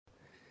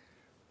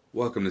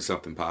Welcome to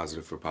Something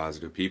Positive for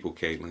Positive People,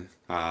 Caitlin.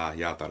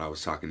 Y'all thought I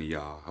was talking to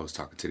y'all. I was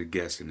talking to the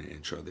guest in the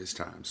intro this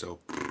time. So,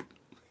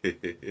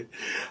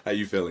 how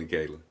you feeling,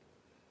 Caitlin?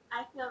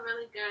 I feel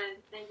really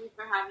good. Thank you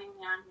for having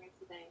me on here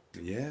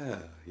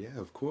today. Yeah,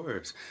 of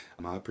course.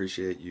 I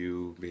appreciate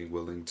you being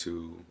willing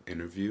to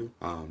interview,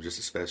 just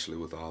especially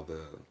with all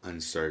the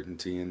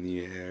uncertainty in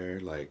the air,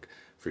 like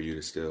for you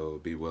to still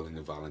be willing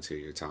to volunteer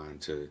your time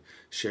to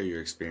share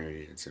your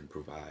experience and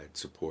provide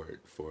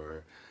support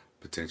for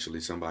potentially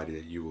somebody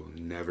that you will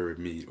never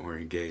meet or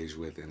engage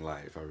with in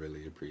life. I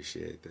really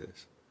appreciate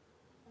this.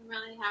 I'm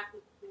really happy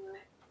to do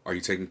it. Are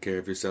you taking care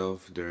of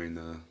yourself during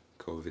the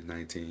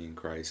COVID-19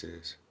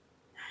 crisis?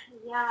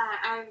 Yeah,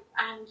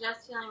 I'm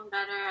just feeling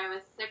better. I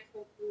was sick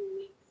for 3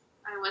 weeks.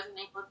 I wasn't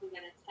able to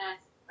get a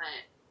test,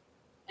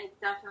 but it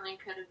definitely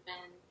could have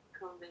been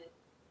COVID.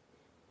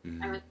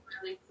 Mm-hmm. I was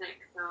really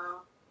sick,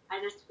 so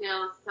I just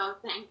feel so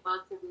thankful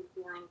to be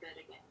feeling good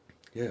again.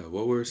 Yeah,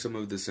 what were some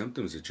of the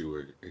symptoms that you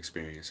were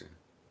experiencing?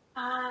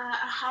 A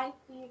high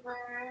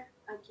fever,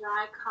 a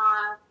dry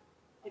cough,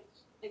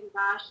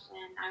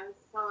 exhaustion. I was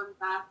so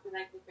exhausted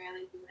I could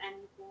barely do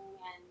anything,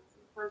 and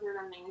those are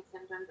the main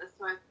symptoms. A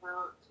sore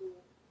throat too.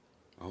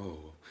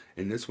 Oh,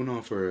 and this went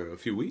on for a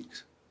few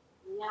weeks?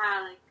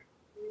 Yeah,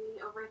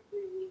 like over 3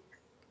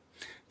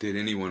 weeks. Did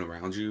anyone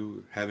around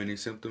you have any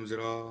symptoms at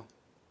all?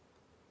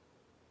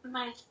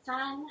 My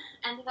son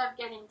ended up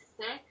getting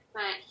sick,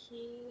 but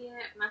he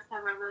must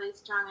have a really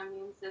strong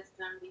immune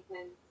system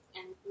because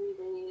in 3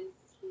 days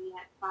he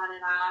had fought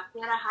it off. He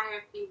had a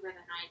higher fever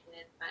than I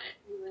did, but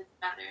he was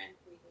better in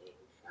 3 days,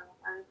 so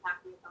I was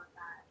happy about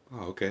that.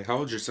 Oh, okay. How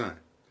old's your son?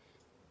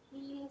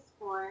 He's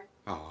 4.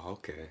 Oh,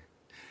 okay.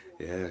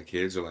 Yeah,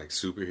 kids are like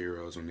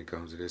superheroes when it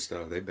comes to this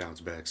stuff. They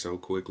bounce back so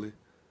quickly.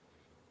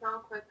 So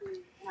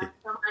quickly. They have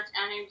so much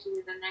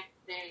energy the next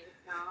day,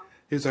 so...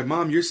 He's like,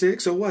 Mom, you're sick?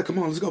 So what? Come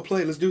on, let's go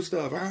play. Let's do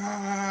stuff.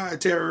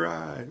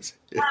 Terrorize.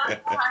 That was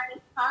the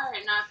hardest part,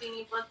 not being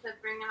able to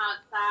bring him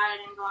outside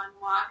and go on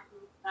walks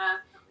and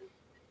stuff.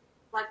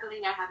 Luckily,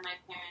 I have my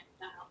parents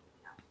to help me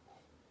out.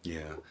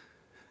 Yeah.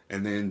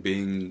 And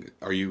then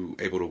are you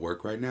able to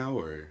work right now,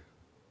 or?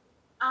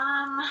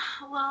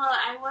 Well,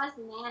 I was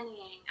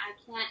nannying. I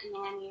can't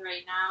nanny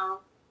right now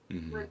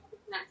with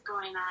everything that's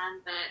going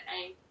on, but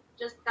I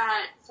just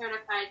got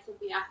certified to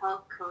be a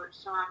health coach,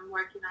 so I'm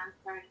working on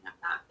starting up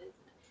that business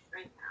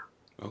right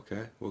now.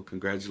 Okay. Well,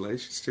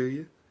 congratulations to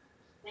you.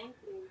 Thank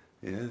you.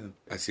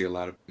 Yeah. I see a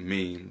lot of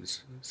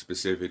memes,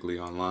 specifically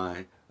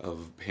online,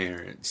 of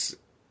parents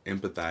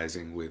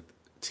empathizing with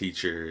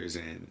teachers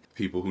and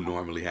people who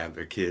normally have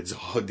their kids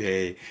all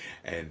day,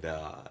 and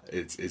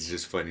it's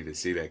just funny to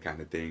see that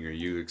kind of thing. Are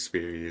you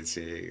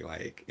experiencing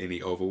like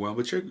any overwhelm?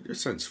 But your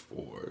son's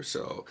 4,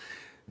 so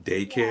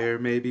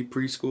daycare, maybe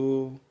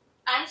preschool.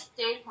 I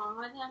stayed home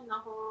with him the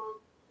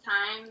whole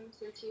time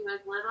since he was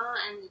little,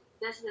 and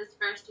this is his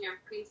first year of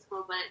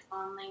preschool, but it's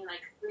only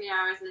like 3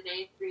 hours a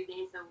day, 3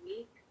 days a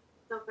week.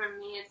 So for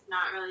me, it's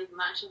not really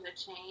much of a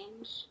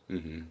change.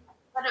 Mm-hmm.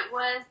 But it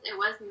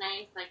was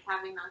nice, like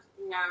having those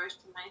 3 hours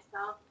to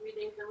myself 3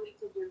 days a week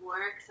to do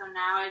work. So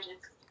now I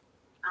just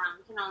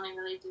can only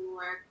really do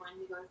work when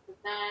he goes to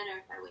bed or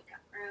if I wake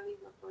up early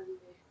before he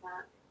wakes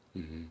up.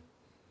 Mm-hmm.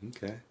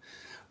 Okay.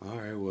 All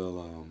right.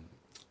 Well,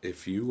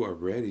 if you are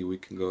ready, we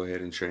can go ahead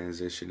and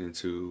transition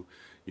into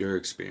your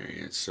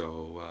experience.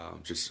 So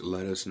just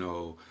let us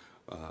know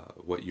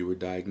what you were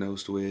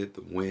diagnosed with,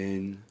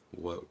 when,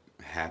 what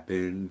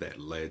happened that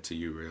led to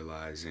you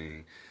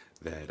realizing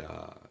that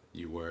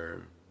you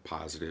were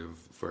positive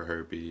for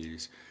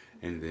herpes,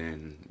 and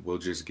then we'll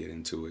just get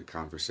into it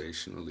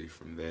conversationally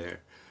from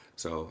there.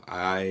 So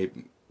I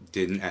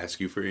didn't ask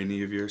you for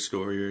any of your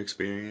story or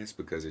experience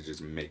because it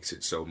just makes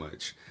it so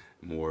much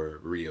more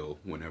real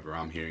whenever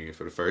I'm hearing it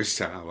for the first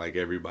time, like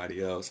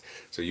everybody else.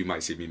 So you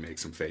might see me make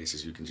some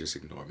faces. You can just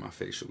ignore my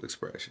facial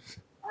expressions.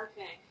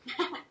 Okay.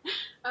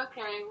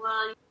 Okay,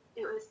 well,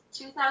 it was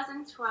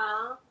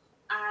 2012.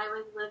 I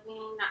was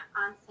living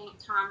on St.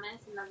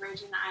 Thomas in the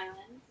Virgin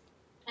Islands,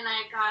 and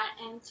I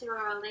got into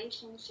a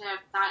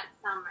relationship that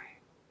summer.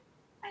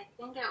 I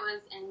think it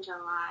was in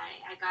July.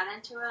 I got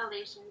into a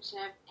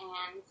relationship,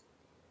 and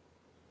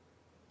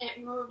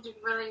it moved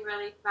really,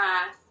 really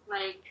fast.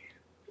 Like,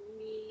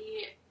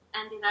 he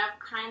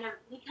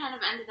kind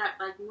of ended up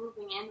like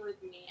moving in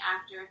with me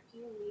after a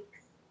few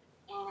weeks,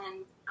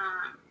 and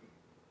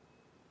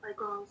like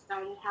when we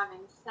started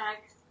having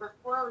sex,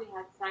 before we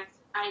had sex,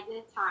 I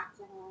did talk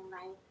to him.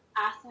 I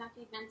asked him if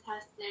he'd been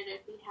tested,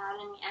 if he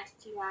had any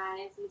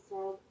STIs. He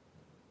said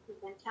he'd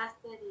been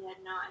tested, he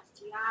had no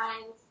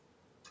STIs,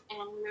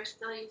 and we were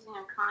still using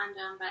a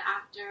condom, but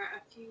after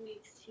a few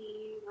weeks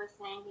he was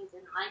saying he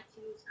didn't like to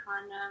use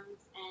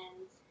condoms,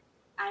 and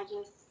I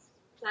just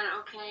said,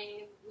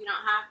 okay, we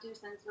don't have to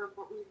since we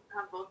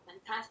have both been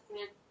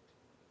tested.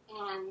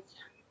 And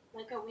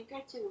like a week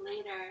or two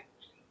later,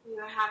 we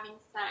were having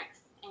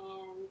sex,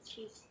 and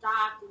he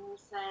stopped and he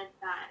said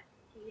that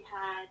he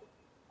had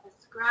a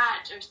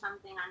scratch or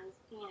something on his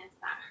penis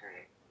that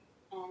hurt,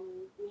 and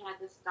we had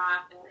to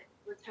stop. It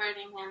was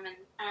hurting him, and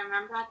I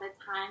remember at the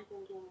time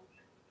thinking,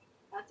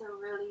 that's a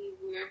really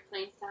weird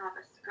place to have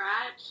a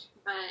scratch,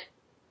 but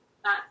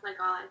that's like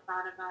all I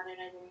thought about it.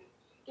 I didn't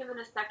give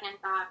it a second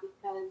thought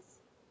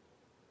because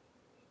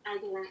I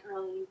didn't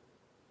really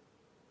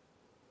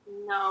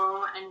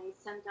know any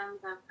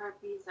symptoms of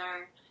herpes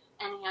or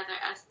any other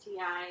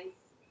STIs.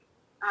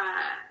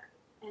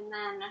 And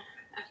then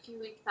a few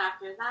weeks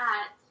after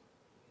that,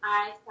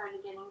 I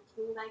started getting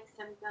flu-like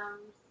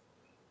symptoms.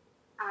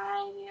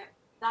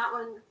 That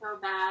wasn't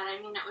so bad. I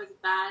mean, it was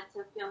bad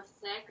to feel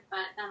sick,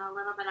 but then a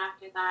little bit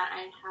after that,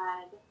 I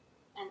had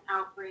an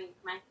outbreak,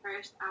 my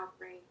first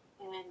outbreak,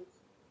 and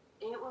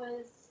it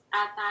was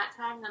at that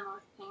time the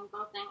most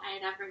painful thing I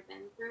had ever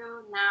been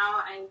through.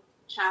 Now,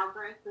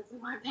 childbirth was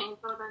more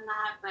painful than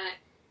that, but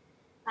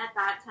at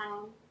that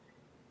time,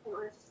 it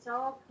was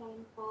so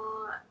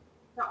painful.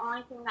 The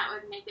only thing that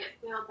would make it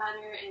feel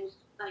better is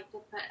like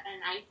to put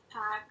an ice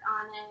pack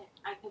on it.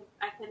 I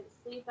couldn't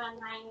sleep at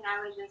night.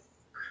 I was just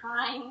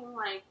crying,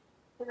 like,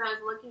 because I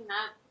was looking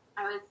up.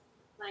 I was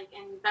like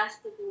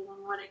investigating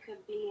what it could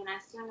be, and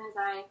as soon as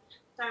I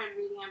started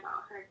reading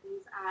about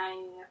herpes,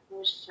 I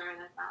was sure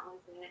that that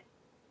was it.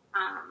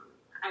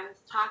 I was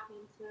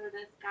talking to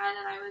this guy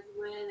that I was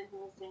with, and he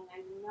was saying,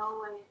 "There's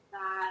no way it's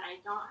that.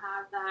 I don't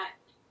have that."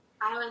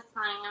 I was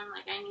telling him,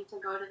 like, I need to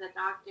go to the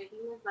doctor.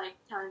 He was, like,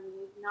 telling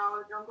me,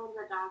 no, don't go to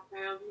the doctor.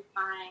 It'll be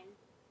fine.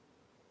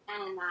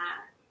 And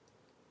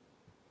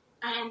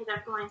I ended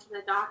up going to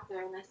the doctor,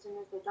 and as soon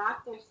as the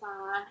doctor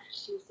saw,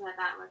 she said,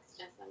 that looks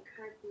just like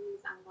herpes.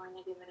 I'm going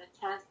to give it a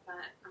test,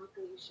 but I'm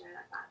pretty sure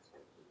that that's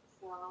herpes.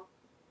 So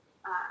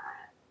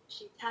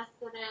she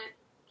tested it,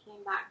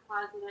 came back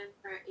positive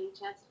for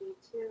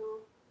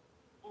HSV2,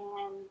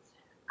 and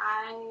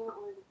I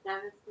was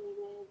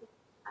devastated.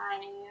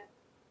 I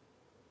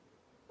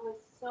was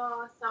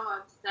so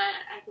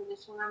upset. I could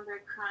just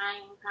remember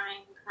crying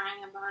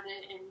about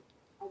it, and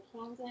I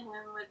came to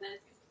him with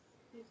this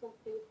piece of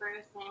paper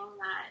saying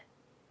that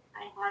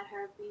I had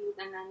herpes,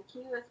 and then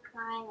he was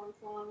crying and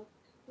saying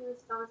he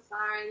was so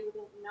sorry, he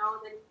didn't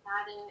know that he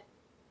had it,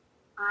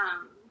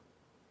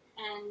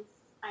 and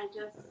I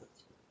just,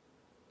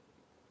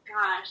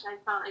 gosh,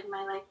 I felt like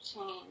my life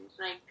changed.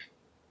 Like,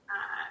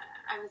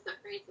 I was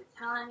afraid to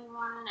tell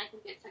anyone. I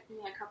think it took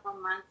me a couple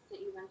months to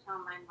even tell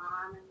my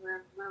mom, and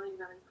we're really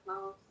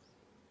close.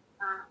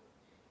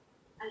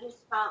 I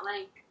just felt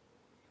like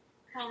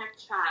kind of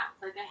trapped.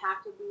 Like I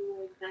have to be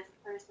with this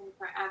person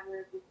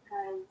forever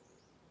because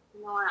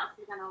no one else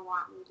is going to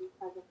want me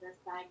because of this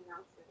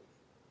diagnosis.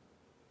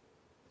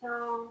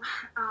 So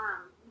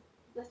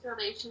this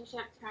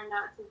relationship turned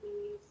out to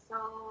be so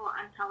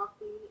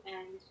unhealthy,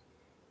 and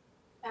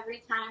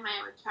every time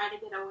I would try to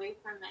get away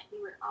from it,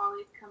 he would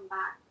always come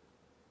back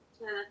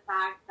to the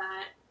fact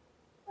that,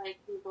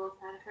 like, we both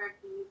had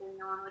herpes and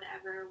no one would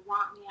ever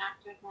want me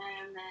after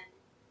him. And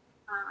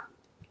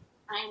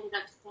I ended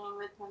up staying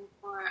with him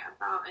for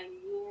about a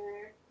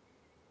year,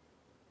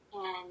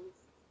 and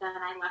then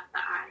I left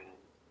the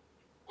island.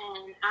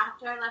 And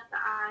after I left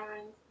the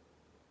island,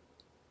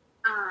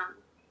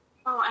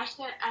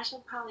 I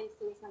should probably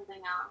say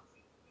something else.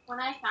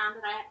 When I found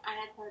that I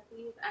had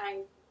herpes,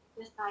 I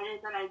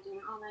decided that I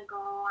didn't want to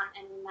go on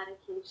any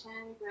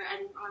medications, or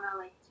I didn't want to,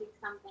 like, take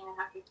something I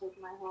have to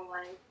take my whole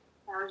life.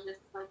 That was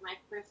just, like, my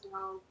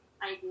personal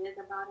ideas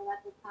about it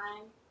at the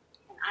time.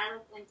 And I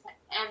looked into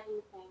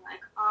everything,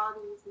 like all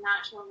these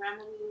natural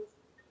remedies,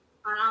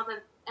 on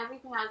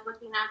everything I was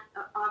looking at.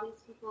 All these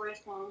people were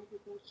saying you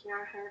can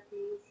cure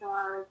herpes, so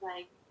I was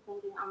like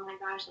thinking, oh my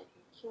gosh, I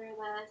can cure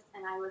this.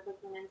 And I was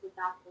looking into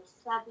Dr.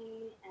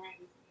 Sebi,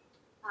 and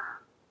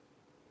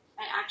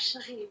I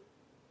actually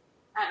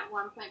at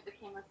one point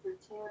became a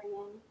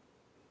fruitarian.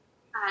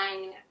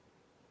 I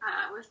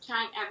was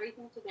trying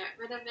everything to get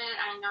rid of it.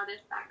 I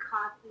noticed that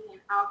coffee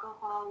and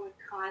alcohol would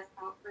cause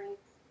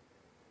outbreaks,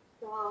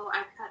 so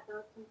I cut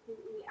those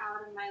completely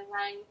out of my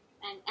life.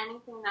 And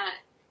anything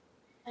that,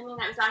 I mean,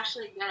 it was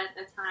actually good at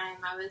the time.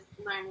 I was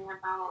learning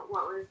about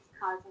what was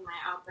causing my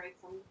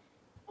outbreaks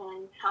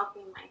and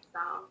helping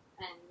myself.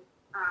 And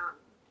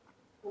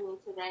I mean,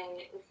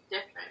 today it's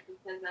different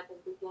because at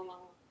the beginning,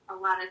 a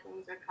lot of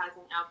things were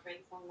causing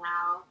outbreaks, and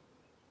now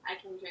I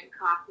can drink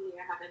coffee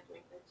or have a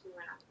drink or two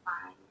and I'm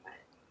fine. But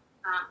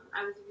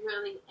I was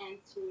really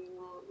into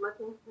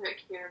looking for a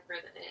cure for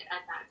it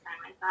at that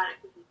time. I thought it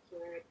could be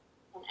cured.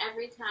 And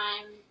every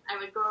time I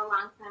would go a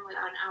long time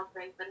without an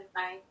outbreak, but if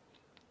I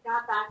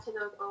got back to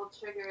those old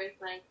triggers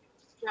like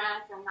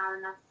stress and not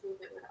enough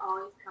sleep, it would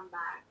always come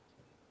back.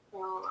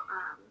 So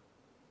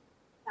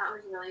that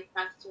was really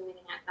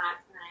frustrating at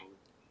that time.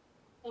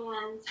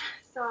 And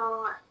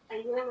so a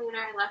year later,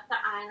 I left the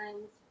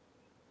island.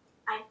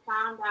 I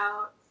found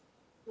out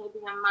maybe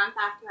a month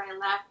after I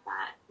left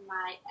that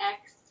my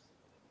ex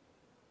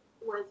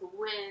was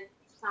with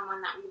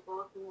someone that we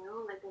both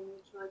knew, like a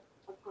mutual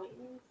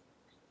acquaintance.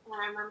 And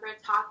I remember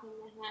talking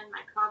to him.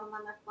 I called him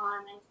on the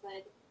phone and I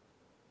said,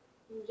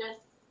 you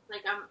just,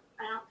 like, I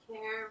don't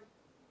care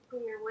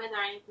who you're with or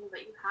anything,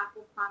 but you have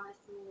to promise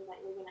me that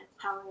you're going to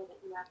tell her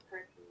that you have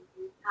herpes.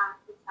 You have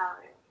to tell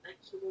her.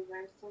 Like, she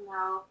deserves to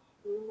know.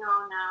 You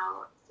know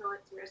now, so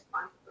it's your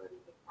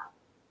responsibility to tell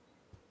her.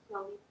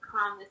 So he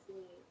promised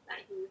me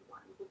that he was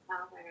going to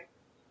tell her.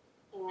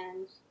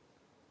 And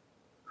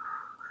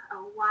a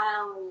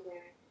while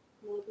later,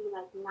 maybe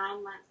like 9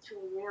 months to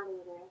a year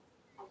later,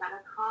 I got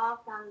a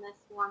call from this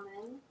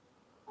woman,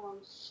 and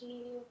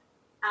she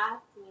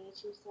asked me,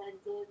 she said,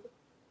 did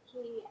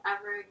he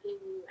ever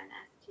give you an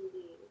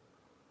STD?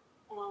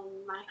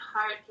 And my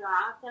heart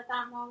dropped at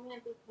that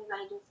moment because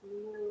I just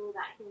knew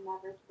that he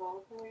never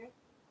told her.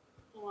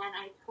 And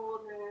I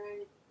told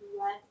her,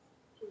 yes,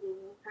 he gave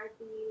me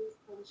herpes,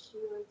 and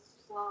she was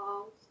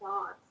so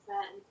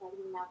upset and said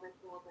he never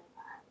told her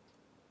that.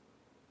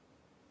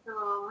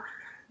 So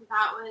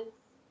that was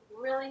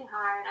really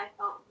hard. I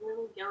felt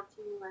really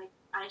guilty, like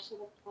I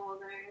should have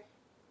told her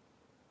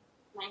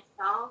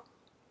myself.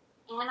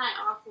 And I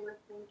also was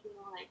thinking,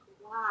 like,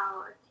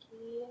 wow, if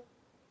he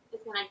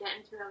is going to get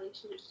into a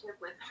relationship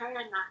with her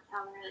and not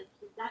tell her, like,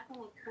 he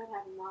definitely could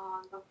have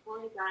known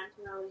before he got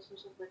into a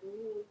relationship with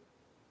me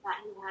that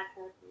he had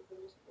herpes,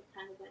 and just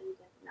pretended that he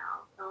didn't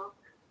know. So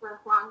for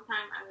a long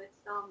time, I was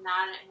so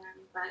mad at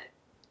him, but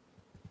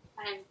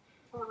I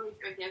totally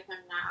forgive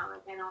him now.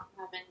 Like, I don't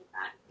have any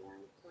bad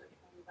feelings towards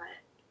him, but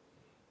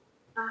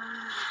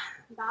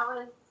that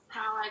was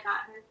how I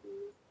got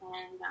herpes,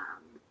 and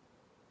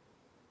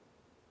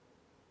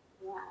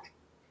yeah,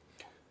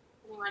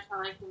 pretty much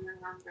all I can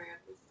remember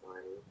of the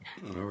story.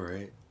 All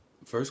right.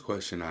 First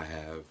question I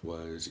have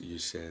was, you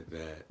said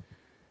that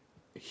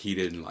he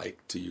didn't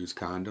like to use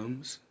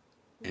condoms,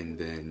 and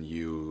then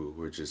you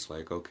were just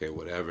like, okay,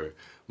 whatever.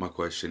 My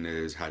question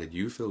is, how did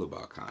you feel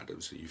about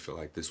condoms? Do you feel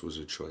like this was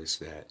a choice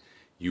that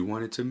you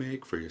wanted to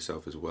make for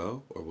yourself as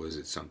well, or was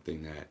it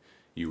something that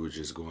you were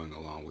just going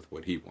along with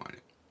what he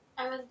wanted?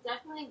 I was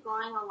definitely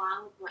going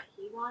along with what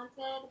he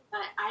wanted,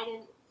 but I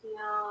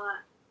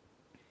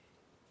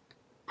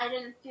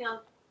didn't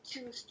feel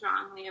too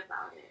strongly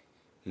about it.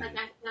 Like,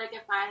 I feel like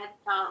if I had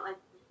felt like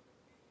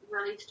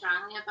really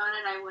strongly about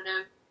it, I would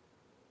have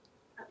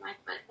put my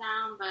foot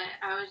down, but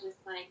I was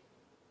just like,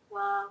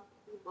 well,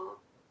 we both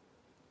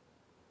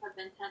have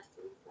been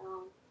tested,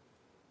 so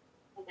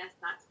I guess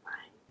that's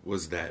fine.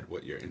 Was that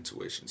what your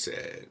intuition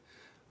said?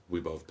 We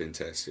both been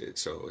tested,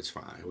 so it's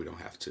fine. We don't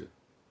have to.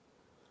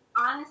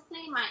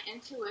 Honestly, my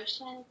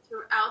intuition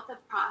throughout the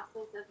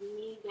process of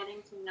me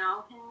getting to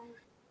know him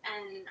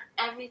and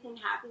everything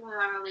happening with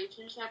our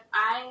relationship,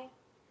 I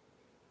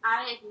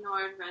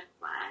ignored red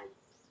flags.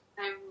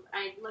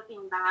 I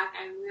looking back,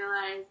 I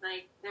realized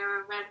like there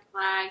were red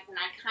flags, and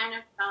I kind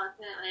of felt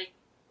it like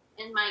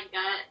in my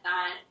gut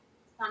that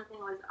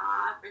something was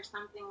off or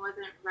something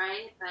wasn't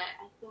right. But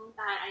I think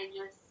that I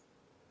just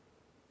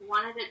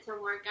wanted it to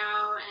work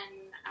out,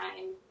 and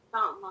I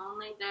felt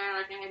lonely there.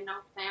 Like, I had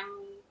no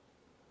family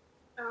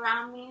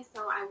around me,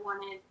 so I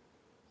wanted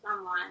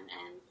someone,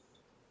 and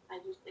I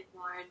just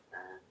ignored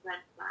the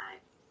red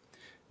flags.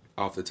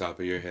 Off the top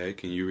of your head,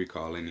 can you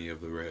recall any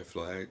of the red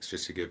flags,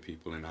 just to give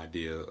people an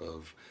idea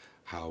of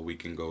how we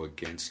can go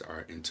against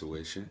our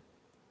intuition?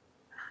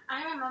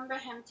 I remember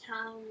him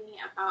telling me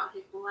about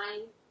his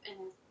life and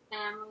his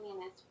family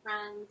and his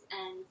friends,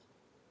 and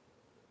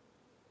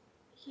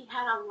he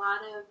had a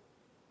lot of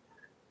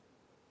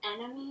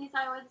enemies,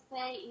 I would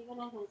say,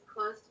 even in his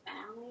close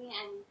family,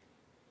 and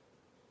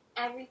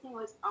everything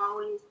was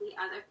always the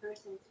other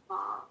person's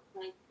fault.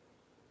 Like,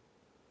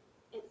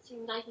 it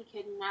seemed like he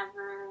could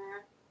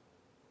never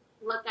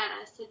look at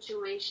a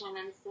situation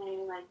and say,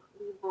 like,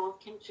 we both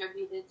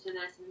contributed to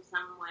this in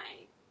some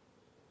way.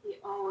 He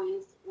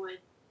always would,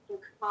 the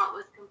fault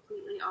was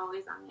completely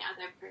always on the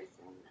other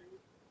person, and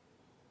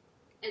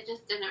it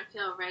just didn't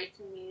feel right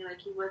to me.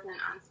 Like, he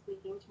wasn't on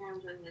speaking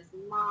terms with his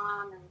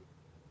mom, and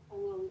I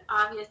mean,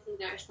 obviously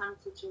there are some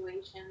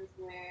situations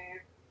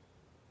where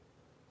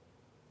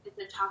it's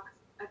a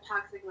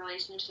toxic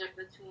relationship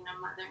between a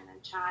mother and a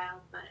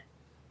child, but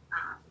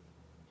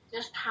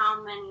just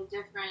how many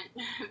different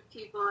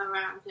people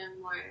around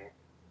him were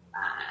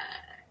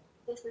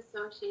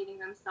disassociating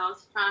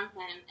themselves from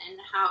him, and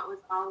how it was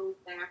always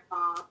their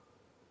fault.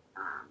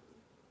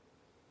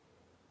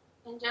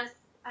 And just,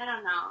 I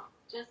don't know,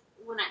 just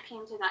when it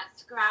came to that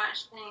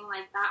scratch thing,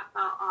 like, that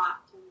felt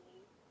off to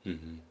me.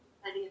 Mm-hmm.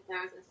 That if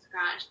there was a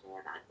scratch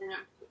there,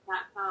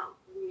 that felt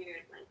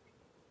weird. Like,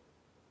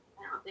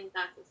 I don't think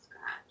that's a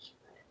scratch,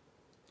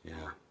 but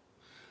yeah.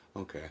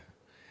 Okay.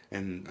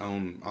 And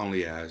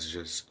only as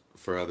just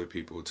for other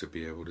people to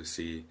be able to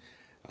see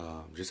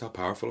just how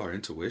powerful our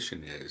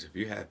intuition is. If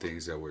you had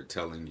things that were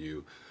telling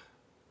you,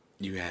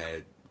 you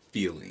had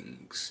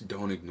feelings,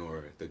 don't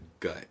ignore the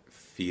gut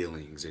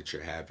feelings that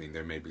you're having.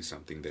 There may be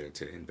something there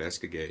to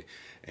investigate.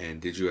 And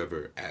did you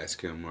ever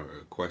ask him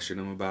or question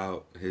him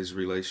about his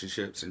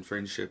relationships and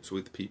friendships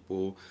with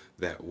people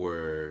that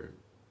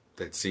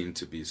seemed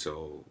to be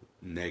so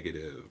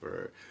negative,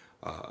 or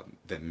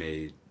that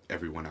made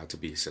everyone out to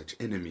be such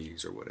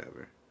enemies or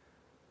whatever?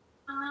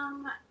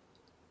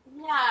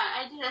 Yeah,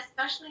 I did,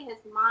 especially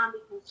his mom,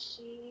 because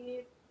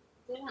she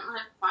didn't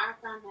live far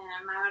from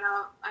him.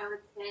 I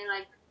would say,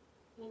 like,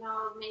 you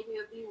know, maybe it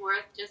would be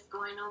worth just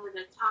going over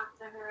to talk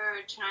to her,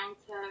 or trying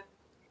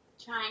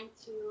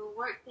to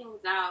work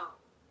things out,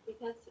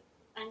 because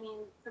I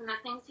mean, from the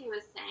things he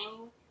was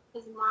saying,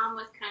 his mom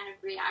was kind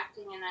of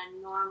reacting in a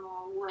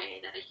normal way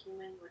that a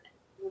human would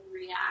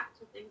react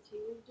to things he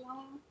was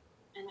doing,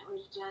 and it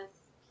was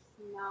just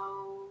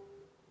no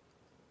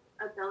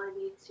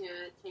ability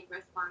to take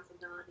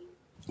responsibility.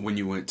 When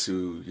you went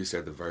to, you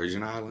said the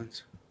Virgin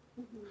Islands?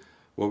 Mm-hmm.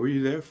 What were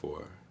you there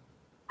for?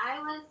 I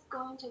was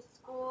going to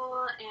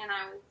school, and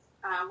I was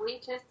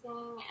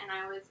waitressing, and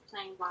I was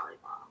playing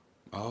volleyball.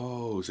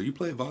 Oh, so you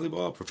played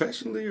volleyball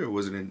professionally, or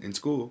was it in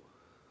school?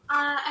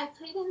 I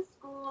played in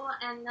school,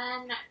 and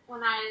then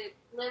when I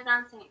lived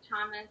on St.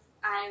 Thomas,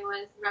 I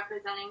was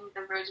representing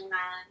the Virgin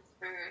Islands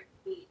for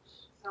beach.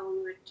 So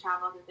we would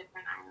travel to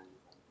different islands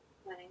and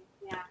play.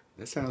 Yeah.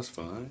 That sounds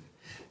fun.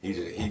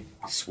 He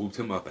swooped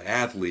him up an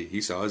athlete.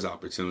 He saw his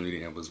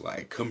opportunity and was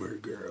like, "Come here,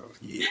 girl."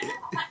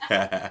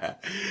 Yeah.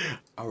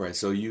 All right.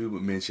 So you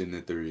mentioned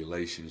that the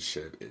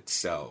relationship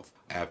itself,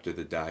 after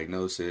the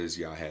diagnosis,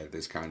 y'all had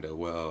this kind of,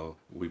 well,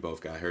 we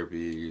both got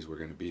herpes. We're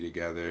gonna be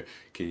together.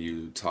 Can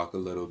you talk a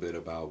little bit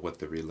about what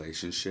the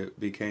relationship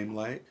became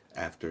like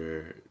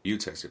after you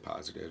tested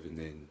positive, and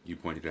then you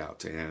pointed it out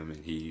to him,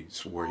 and he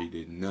swore he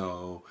didn't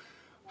know?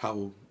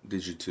 How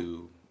did you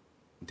two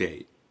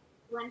date?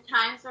 When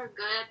times were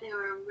good, they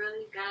were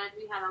really good.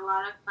 We had a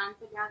lot of fun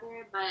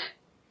together, but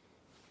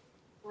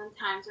when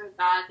times were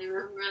bad, they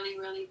were really,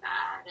 really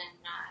bad. And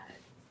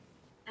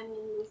I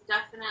mean, he was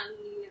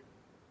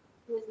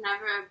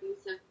never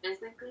abusive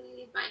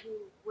physically, but he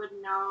would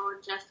know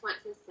just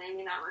what to say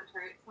that would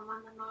hurt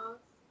someone the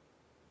most.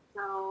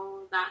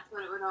 So that's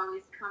what it would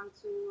always come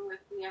to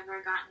if we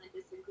ever got in a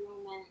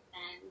disagreement.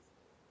 And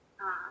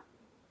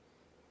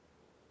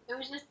it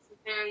was just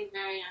very,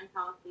 very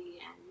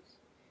unhealthy, and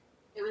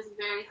it was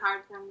very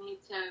hard for me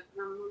to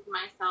remove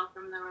myself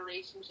from the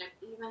relationship,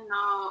 even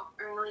though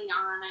early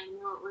on I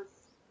knew it would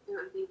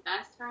be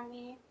best for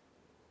me.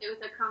 It was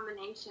a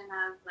combination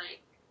of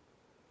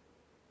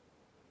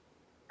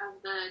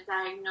the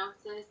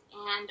diagnosis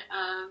and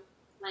of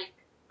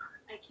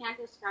I can't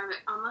describe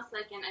it, almost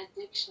like an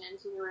addiction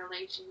to the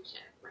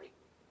relationship. Like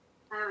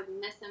I would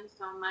miss him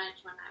so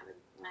much when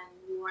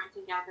we weren't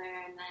together,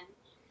 and then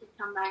he'd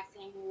come back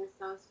saying he was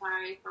so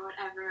sorry for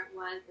whatever it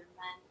was, and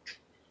then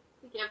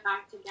to get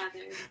back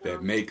together. So.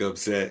 That makeup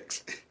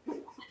sex.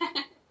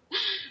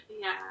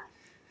 Yeah.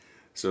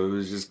 So it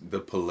was just the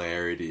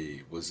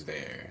polarity was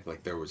there.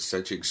 Like there were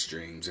such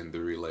extremes in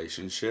the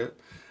relationship.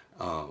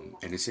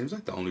 And it seems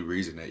like the only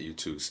reason that you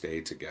two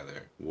stayed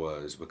together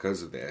was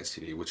because of the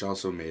STD, which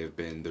also may have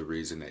been the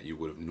reason that you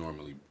would have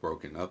normally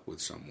broken up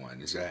with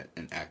someone. Is that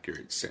an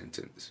accurate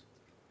sentence?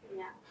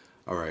 Yeah.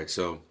 All right.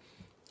 So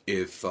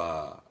if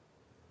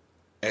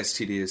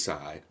STD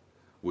aside,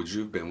 would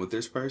you have been with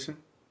this person?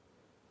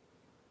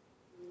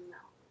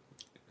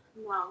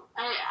 No.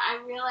 I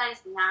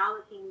realize now,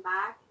 looking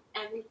back,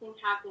 everything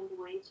happened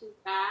way too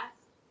fast,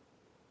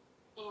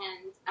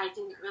 and I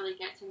didn't really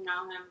get to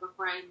know him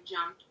before I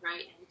jumped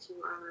right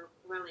into a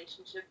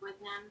relationship with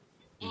him.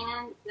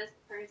 And this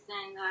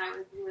person that I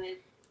was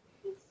with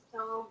is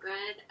so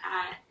good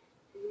at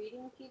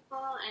reading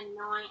people and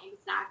knowing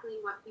exactly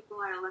what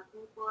people are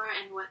looking for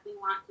and what they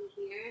want to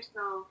hear.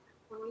 So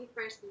when we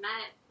first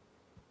met,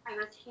 I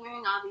was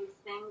hearing all these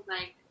things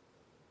that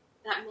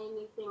made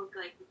me think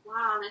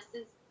wow, this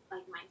is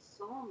like my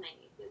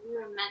soulmate, that we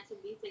were meant to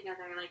be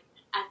together. Like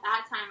at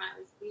that time I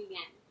was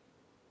vegan,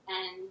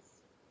 and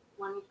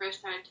when we first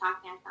started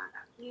talking I found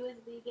out he was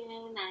vegan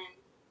and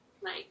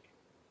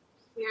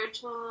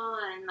spiritual,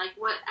 and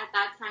what at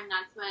that time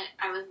that's what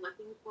I was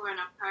looking for in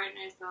a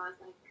partner. So I was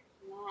like,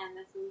 man,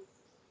 this is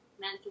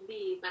meant to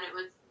be. But it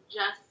was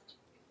just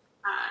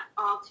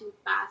all too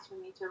fast for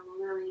me to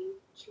really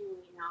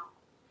truly know.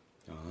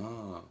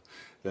 Oh,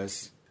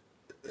 that's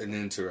an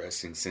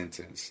interesting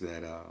sentence,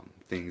 that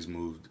things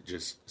moved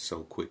just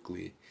so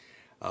quickly,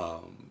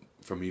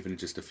 from even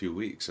just a few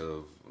weeks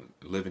of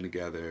living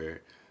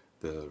together,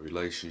 the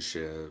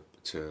relationship,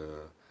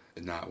 to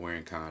not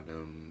wearing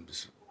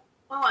condoms.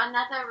 Oh,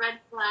 another red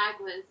flag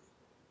was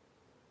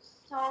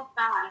so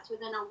fast.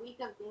 Within a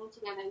week of being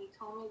together, he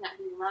told me that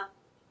he loved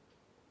me.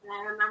 And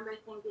I remember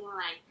thinking,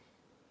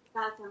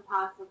 that's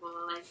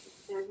impossible.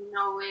 There's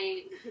no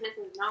way. He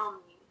doesn't know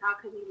me. How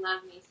could he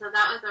love me? So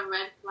that was a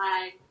red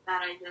flag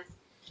that I just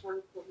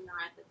chose to ignore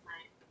at the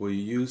time. Well,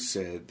 you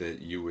said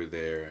that you were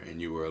there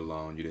and you were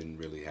alone. You didn't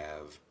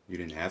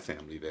have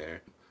family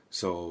there.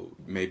 So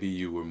maybe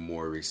you were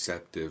more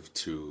receptive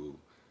to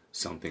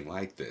something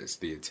like this.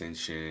 The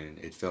attention,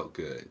 it felt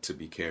good to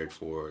be cared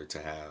for,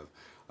 to have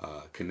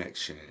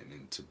connection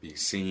and to be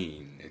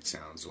seen. It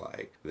sounds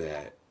like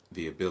that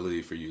the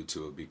ability for you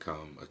to have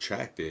become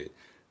attracted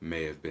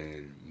may have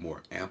been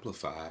more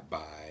amplified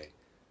by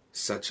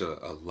such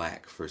a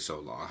lack for so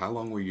long. How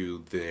long were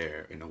you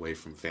there and away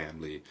from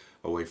family,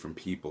 away from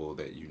people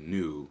that you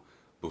knew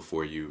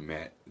before you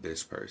met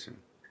this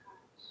person?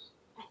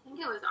 I think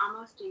it was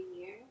almost a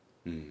year.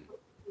 A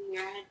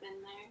year I had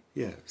been there.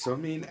 Yeah, so I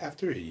mean,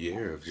 after a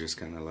year of just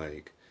kind of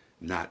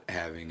not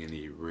having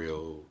any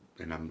real,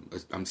 and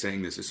I'm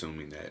saying this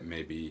assuming that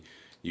maybe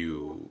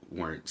you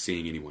weren't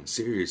seeing anyone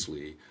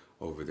seriously,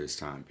 over this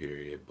time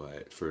period,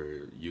 but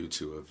for you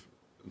to have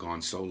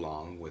gone so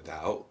long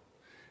without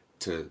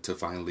to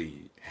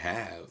finally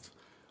have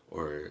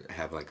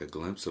like a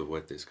glimpse of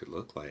what this could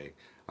look like,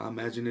 I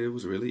imagine it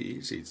was really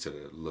easy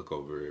to look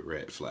over at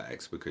red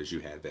flags because you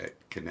had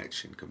that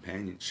connection,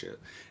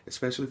 companionship,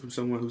 especially from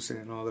someone who's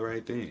saying all the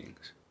right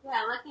things.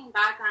 Yeah, looking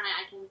back on it,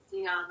 I can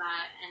see all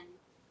that, and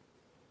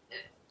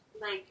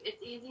like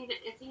it's easy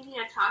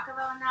to talk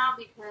about now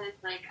because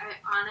like I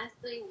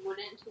honestly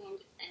wouldn't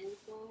change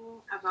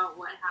anything about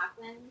what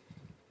happened,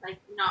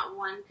 like not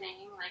one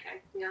thing. Like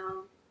I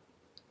feel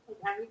like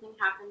everything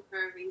happened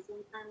for a reason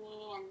for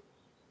me, and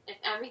if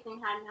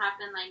everything hadn't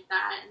happened like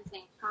that in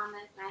St.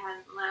 Thomas and I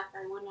hadn't left,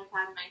 I wouldn't have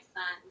had my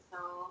son.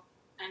 So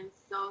I'm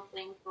so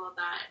thankful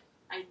that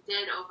I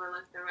did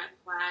overlook the red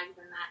flags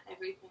and that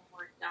everything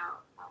worked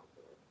out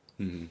positive.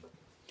 Mm-hmm.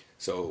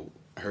 So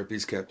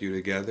herpes kept you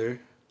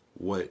together.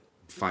 What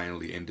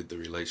finally ended the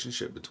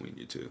relationship between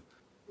you two?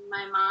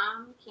 My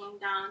mom came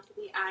down to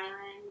the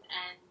island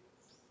and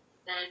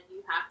said,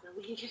 "You have to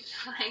leave."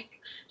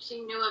 Like,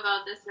 she knew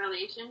about this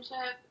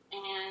relationship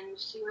and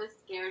she was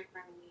scared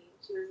for me.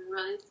 She was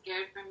really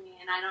scared for me,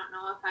 and I don't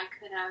know if I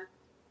could have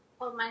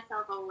pulled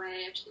myself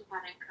away if she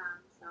hadn't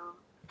come. So,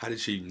 How did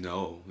she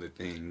know that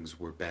things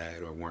were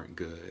bad or weren't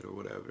good or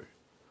whatever?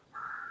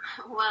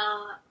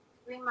 well,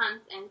 3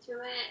 months into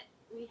it,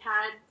 we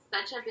had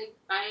such a big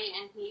fight,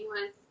 and he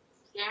was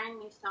scaring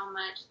me so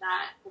much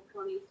that the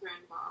police were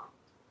involved.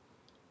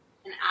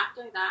 And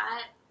after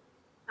that,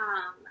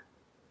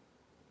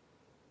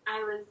 I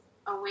was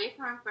away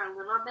from him for a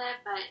little bit,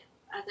 but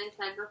as I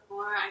said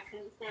before, I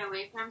couldn't stay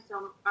away from him,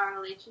 so our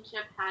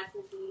relationship had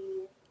to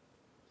be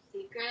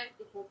secret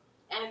because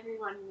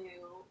everyone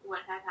knew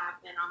what had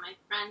happened. All my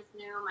friends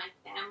knew, my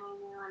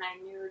family knew, and I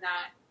knew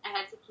that I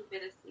had to keep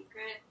it a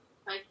secret.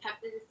 So I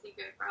kept it a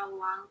secret for a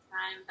long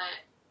time,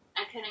 but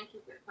I couldn't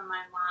keep it from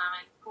my mom.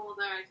 I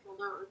told her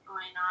what was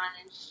going on,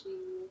 and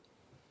she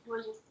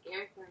was just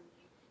scared for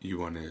me. You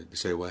want to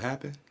say what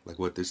happened?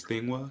 Like what this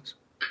thing was?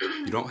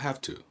 You don't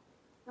have to.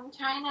 I'm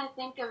trying to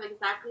think of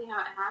exactly how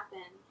it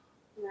happened.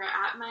 We were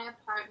at my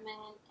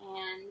apartment,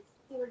 and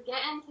he would get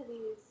into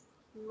these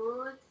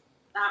moods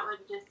that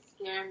would just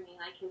scare me.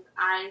 Like, his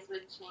eyes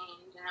would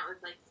change, and it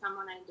was like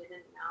someone I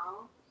didn't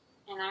know.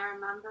 And I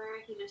remember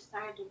he just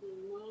started to be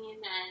mean,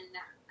 and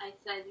I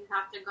said, "You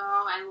have to go."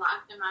 I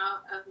locked him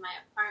out of my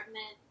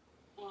apartment,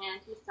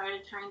 and he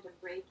started trying to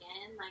break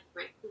in, like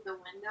break through the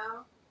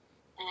window,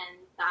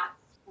 and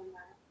that's when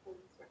the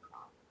police were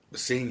called.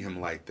 Seeing him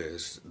like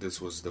this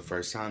was the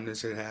first time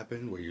this had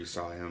happened, where you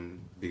saw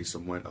him be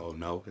someone. Oh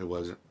no, it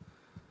wasn't.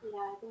 Yeah,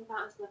 I think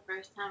that was the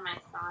first time I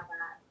saw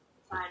that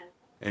side of him.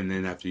 And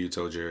then after you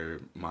told your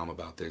mom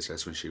about this,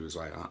 that's when she was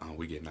like,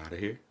 we getting out of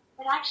here?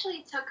 It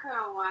actually took her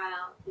a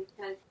while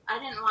because I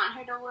didn't want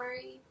her to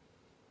worry.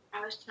 I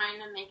was trying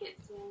to make it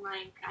seem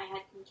like I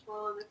had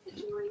control of the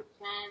situation,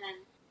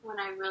 and when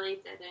I really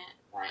didn't.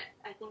 But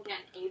I think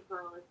in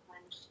April is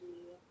when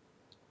she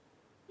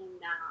came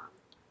down.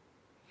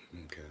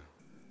 Okay.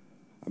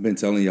 I've been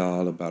telling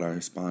y'all about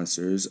our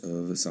sponsors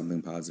of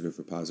Something Positive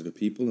for Positive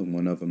People, and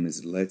one of them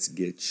is Let's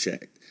Get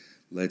Checked.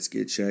 Let's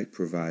Get Checked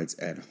provides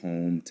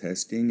at-home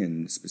testing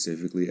and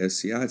specifically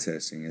STI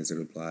testing as it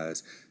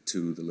applies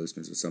to the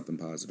listeners of Something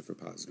Positive for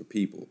Positive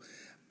People.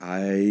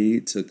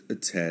 I took a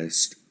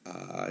test,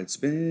 it's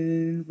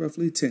been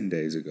roughly 10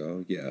 days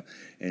ago,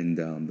 and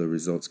the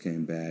results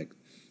came back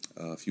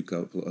a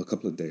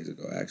couple of days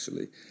ago,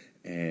 actually,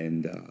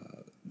 and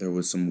there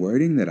was some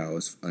wording that I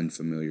was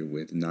unfamiliar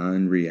with,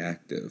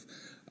 non-reactive,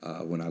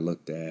 when I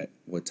looked at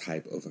what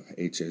type of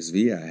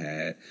HSV I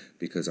had,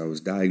 because I was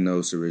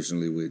diagnosed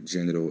originally with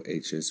genital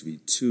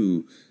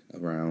HSV-2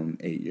 around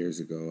 8 years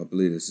ago. I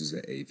believe this is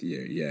the 8th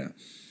year,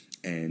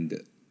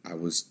 and I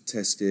was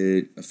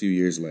tested a few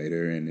years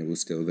later, and it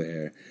was still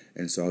there.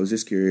 And so I was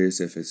just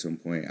curious if at some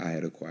point I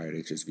had acquired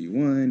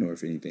HSV-1 or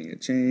if anything had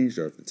changed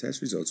or if the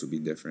test results would be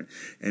different.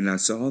 And I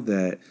saw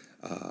that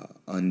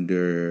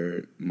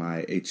under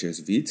my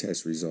HSV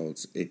test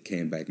results, it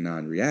came back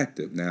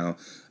non-reactive. Now,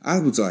 I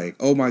was like,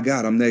 oh my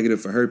God, I'm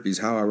negative for herpes.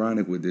 How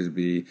ironic would this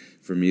be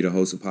for me to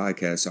host a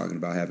podcast talking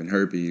about having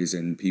herpes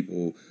and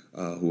people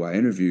who I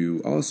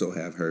interview also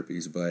have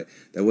herpes? But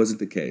that wasn't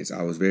the case.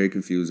 I was very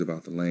confused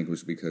about the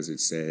language because it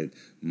said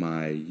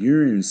my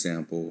urine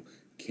sample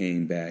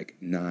came back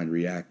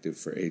non-reactive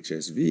for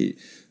HSV.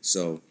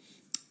 So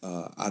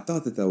I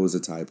thought that was a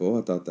typo.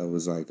 I thought that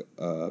was like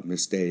a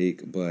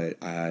mistake, but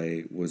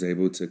I was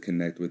able to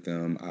connect with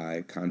them.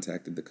 I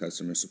contacted the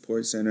customer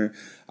support center.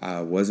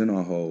 I wasn't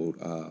on hold.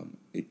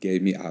 It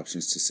gave me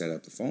options to set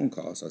up the phone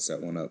call. So I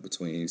set one up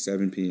between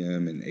 7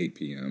 p.m. and 8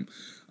 p.m.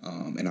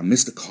 And I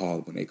missed the call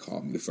when they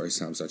called me the first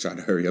time, so I tried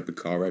to hurry up and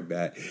call right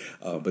back.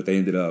 But they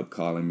ended up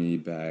calling me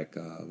back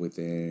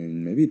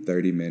within maybe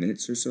 30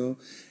 minutes or so.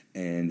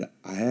 And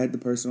I had the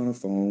person on the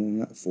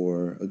phone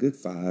for a good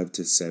 5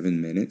 to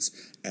 7 minutes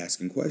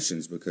asking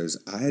questions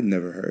because I had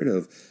never heard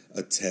of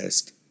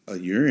a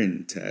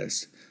urine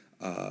test,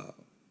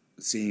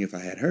 seeing if I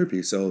had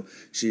herpes. So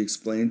she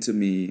explained to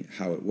me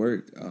how it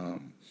worked.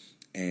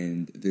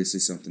 And this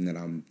is something that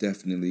I'm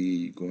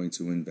definitely going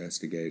to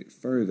investigate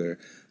further.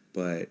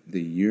 But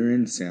the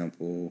urine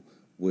sample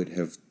would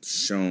have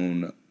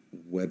shown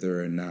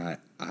whether or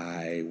not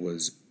I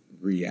was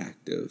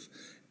reactive.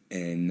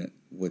 And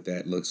what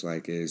that looks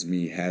like is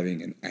me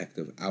having an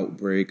active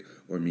outbreak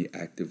or me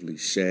actively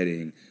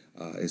shedding,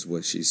 is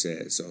what she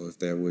said. So if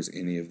there was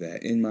any of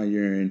that in my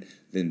urine,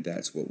 then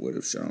that's what would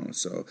have shown.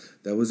 So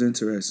that was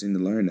interesting to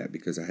learn that,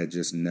 because I had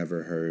just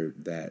never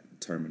heard that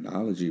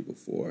terminology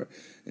before.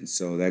 And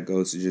so that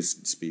goes to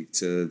just speak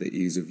to the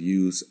ease of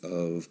use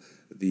of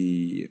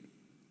the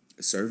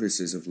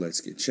services of Let's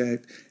Get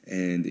Checked.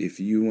 And if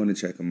you want to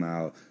check them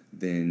out,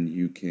 then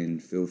you can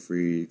feel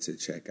free to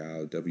check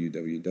out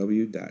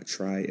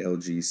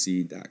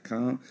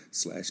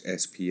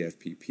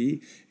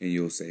www.trylgc.com/SPFPP, and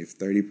you'll save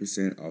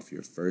 30% off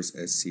your first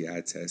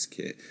STI test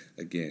kit.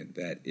 Again,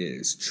 that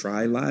is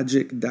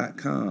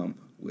trylogic.com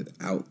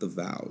without the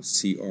vowels,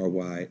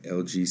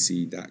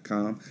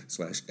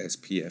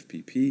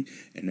 trylgc.com/SPFPP.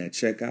 And at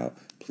checkout,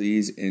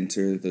 please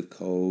enter the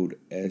code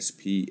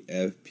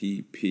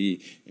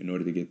SPFPP in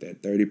order to get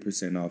that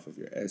 30% off of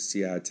your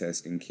STI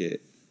testing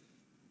kit.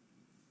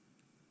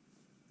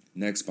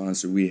 Next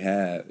sponsor we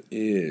have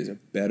is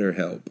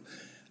BetterHelp.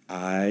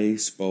 I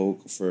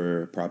spoke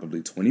for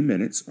probably 20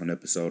 minutes on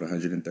episode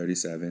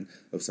 137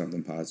 of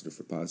Something Positive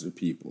for Positive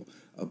People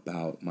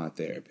about my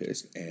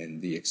therapist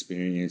and the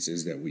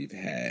experiences that we've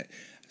had.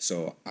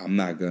 So I'm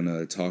not going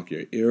to talk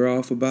your ear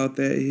off about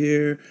that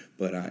here,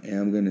 but I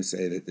am going to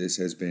say that this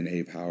has been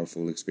a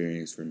powerful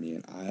experience for me.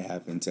 And I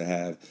happen to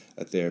have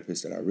a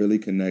therapist that I really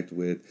connect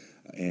with,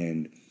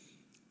 and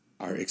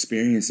our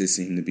experiences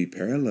seem to be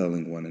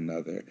paralleling one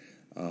another.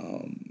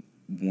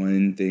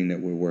 One thing that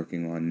we're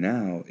working on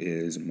now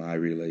is my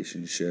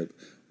relationship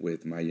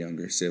with my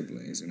younger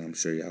siblings. And I'm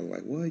sure y'all are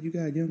like, what? You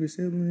got younger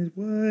siblings?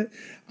 What?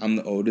 I'm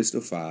the oldest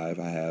of 5.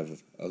 I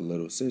have a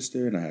little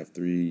sister and I have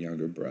 3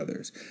 younger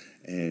brothers.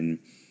 And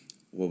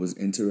what was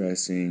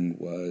interesting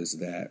was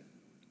that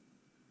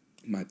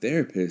my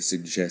therapist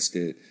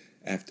suggested,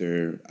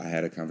 after I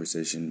had a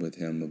conversation with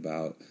him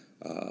about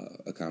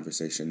a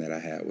conversation that I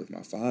had with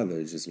my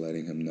father, just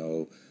letting him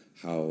know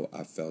how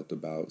I felt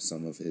about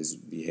some of his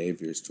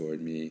behaviors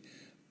toward me,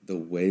 the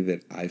way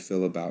that I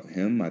feel about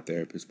him, my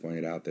therapist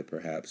pointed out that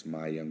perhaps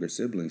my younger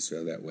siblings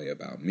feel that way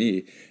about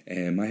me,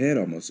 and my head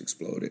almost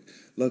exploded.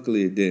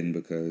 Luckily it didn't,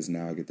 because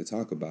now I get to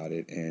talk about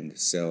it and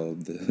sell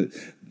the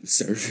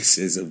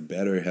services of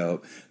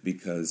BetterHelp,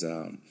 because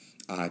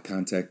I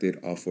contacted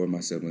all 4 of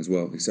my siblings,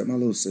 well, except my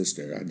little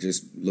sister. I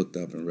just looked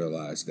up and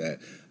realized that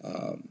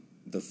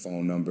the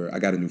phone number, I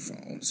got a new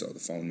phone, so the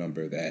phone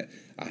number that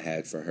I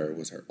had for her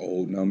was her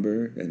old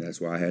number, and that's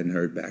why I hadn't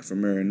heard back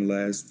from her in the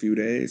last few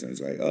days. I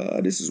was like,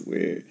 oh, this is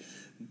weird.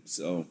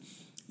 So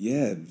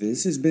yeah,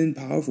 this has been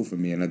powerful for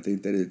me, and I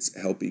think that it's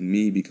helping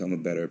me become a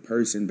better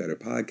person, better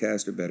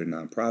podcaster, better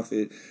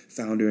nonprofit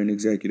founder and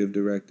executive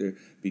director,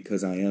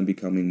 because I am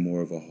becoming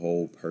more of a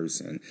whole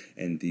person,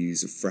 and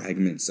these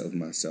fragments of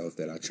myself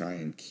that I try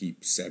and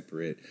keep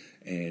separate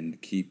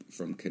and keep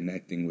from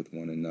connecting with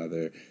one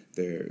another,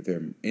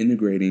 they're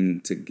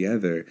integrating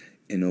together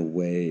in a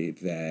way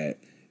that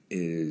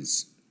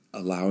is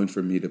allowing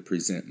for me to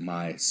present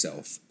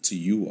myself to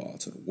you all,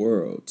 to the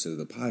world, to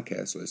the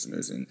podcast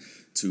listeners, and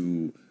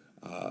to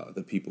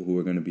the people who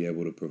are going to be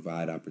able to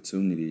provide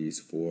opportunities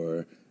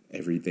for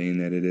everything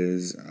that it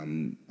is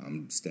I'm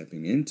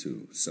stepping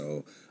into.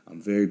 So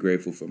I'm very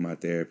grateful for my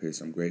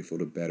therapist. I'm grateful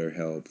to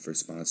BetterHelp for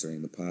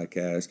sponsoring the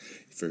podcast.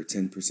 For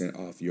 10%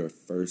 off your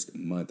first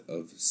month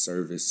of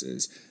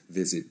services,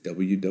 visit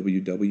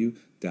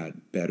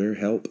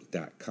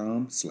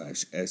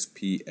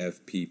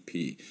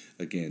www.betterhelp.com/SPFPP.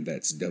 Again,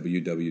 that's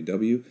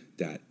www.betterhelp,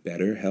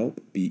 BETTER,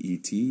 help,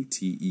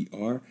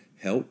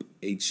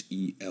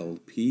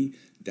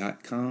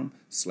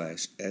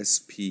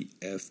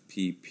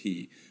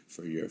 HELP.com/SPFPP.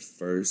 For your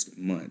first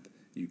month,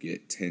 you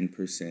get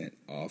 10%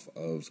 off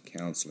of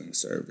counseling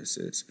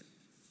services.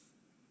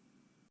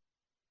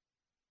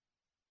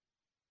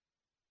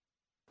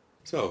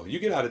 So you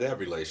get out of that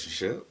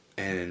relationship,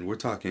 and we're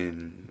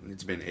talking,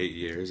 it's been 8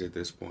 years at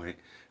this point,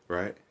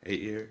 right? 8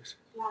 years?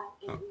 Yeah,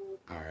 it Oh, is.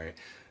 all right.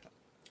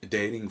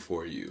 Dating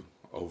for you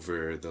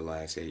over the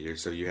last 8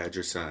 years. So you had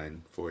your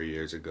son 4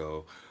 years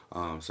ago.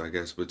 So I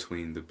guess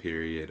between the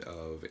period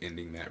of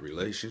ending that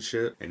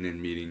relationship and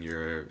then meeting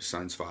your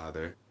son's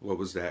father, what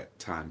was that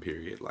time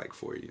period like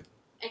for you?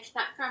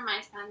 Except for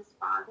my son's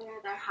father,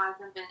 there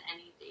hasn't been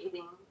any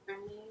dating for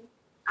me.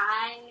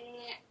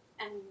 I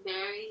am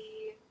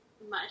very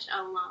much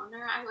a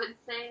loner, I would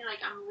say.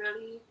 Like, I'm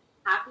really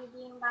happy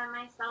being by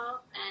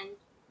myself, and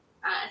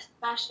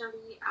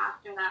especially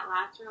after that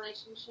last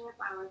relationship,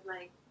 I was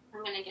like,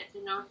 I'm going to get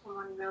to know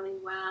someone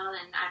really well,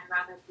 and I'd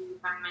rather be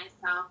by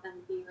myself than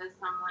be with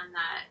someone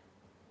that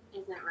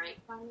isn't right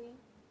for me.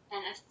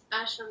 And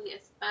especially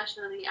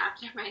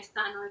after my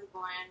son was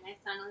born. My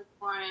son was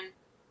born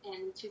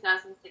in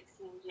 2016,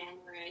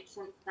 January.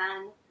 Since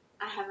then,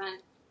 I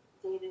haven't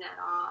dated at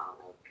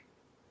all. Like,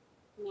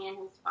 me and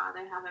his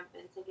father haven't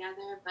been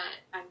together,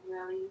 but I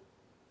really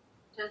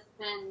just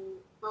been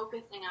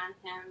focusing on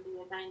him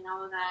because I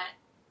know that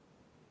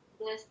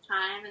this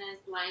time in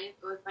his life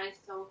goes by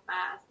so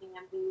fast, being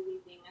a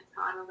baby, being a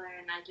toddler,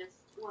 and I just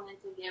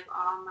wanted to give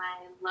all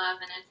my love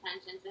and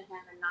attention to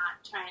him and not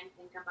try and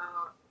think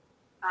about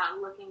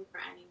looking for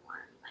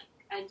anyone. Like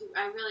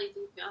I really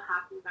do feel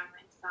happy by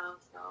myself,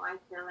 so I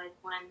feel like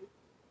when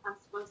I'm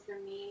supposed to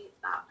meet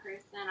that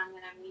person, I'm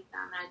going to meet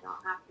them. I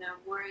don't have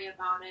to worry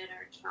about it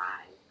or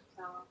try.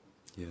 So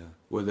Yeah.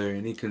 Were there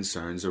any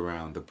concerns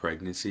around the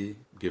pregnancy,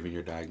 given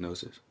your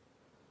diagnosis?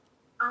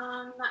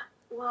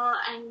 Well,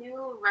 I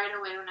knew right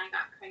away when I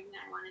got pregnant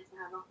I wanted to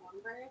have a home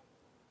birth,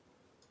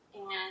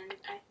 and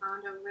I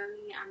found a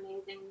really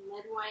amazing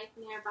midwife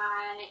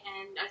nearby,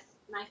 and as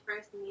my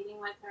first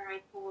meeting with her, I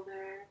told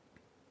her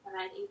that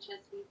I had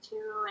HSV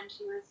too, and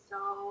she was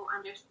so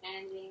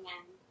understanding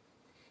and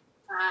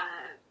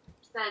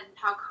said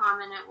how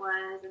common it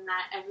was and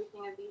that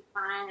everything would be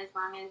fine as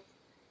long as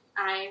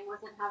I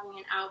wasn't having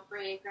an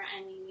outbreak or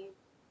any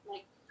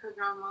like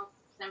prodromal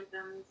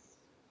symptoms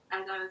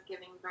as I was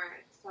giving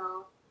birth.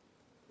 So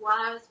while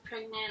I was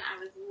pregnant,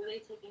 I was really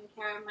taking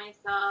care of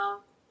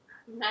myself,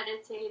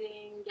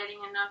 meditating,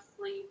 getting enough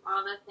sleep,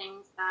 all the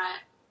things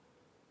that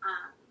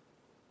um,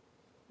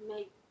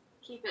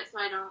 keep it so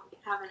I don't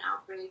have an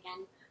outbreak.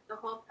 And the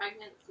whole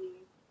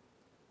pregnancy,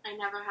 I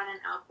never had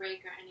an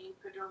outbreak or any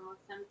prodromal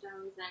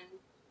symptoms, and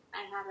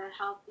I had a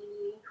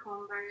healthy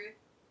home birth,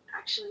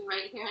 actually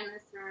right here in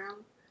this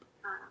room,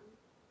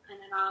 and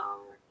it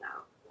all worked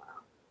out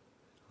well.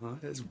 Oh,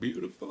 that's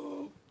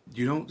beautiful.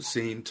 You don't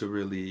seem to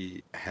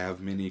really have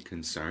many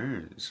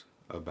concerns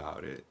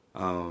about it.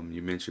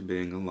 You mentioned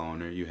being a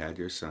loner. You had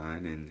your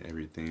son, and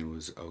everything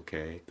was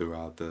okay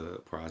throughout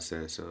the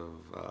process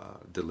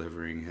of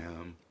delivering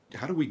him.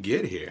 How do we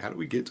get here? How do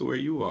we get to where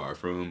you are,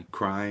 from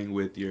crying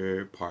with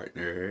your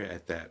partner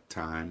at that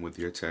time with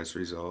your test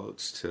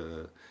results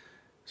to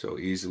so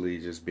easily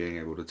just being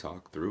able to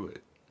talk through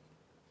it?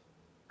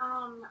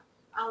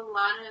 A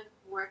lot of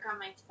work on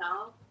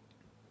myself.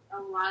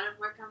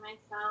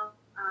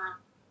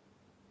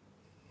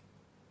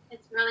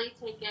 It's really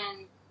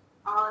taken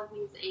all of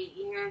these 8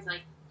 years,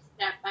 like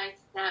step by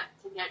step,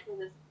 to get to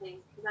this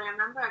place. Because I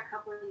remember a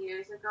couple of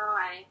years ago,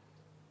 I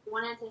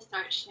wanted to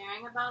start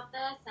sharing about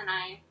this, and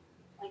I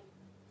like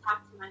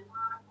talked to my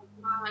mom. Like,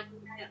 Mom, I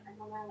think I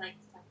want to like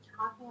start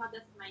talking about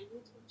this on my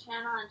YouTube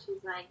channel, and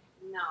she's like,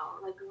 no,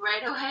 like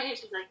right away.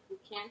 She's like,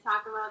 you can't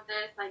talk about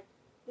this, like.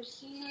 Because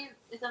she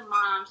is a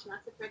mom, she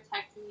wants to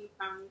protect me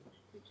from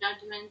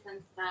judgments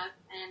and stuff,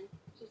 and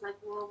she's like,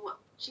 well,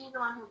 she's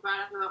the one who brought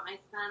up about my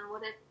son.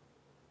 What if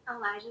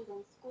Elijah's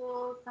in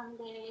school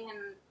someday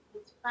and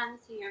his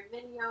friends see your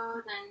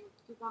videos and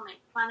people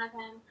make fun of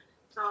him?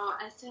 So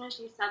as soon as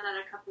she said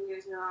that a couple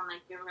years ago, I'm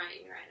like, you're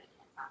right, I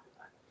can't talk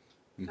about it.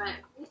 Mm-hmm.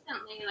 But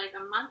recently, like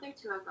a month or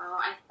two ago,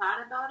 I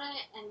thought about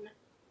it, and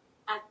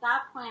at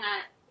that point,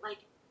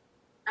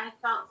 I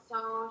felt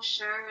so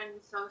sure and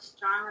so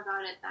strong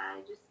about it that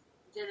I just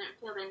didn't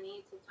feel the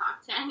need to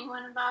talk to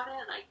anyone about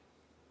it. Like,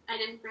 I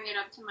didn't bring it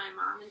up to my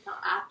mom until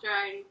after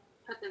I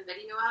put the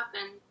video up,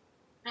 and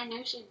I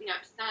knew she'd be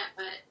upset,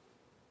 but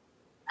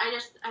I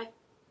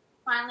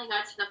finally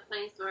got to the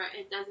place where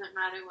it doesn't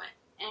matter what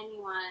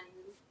anyone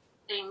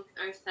thinks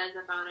or says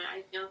about it.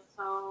 I feel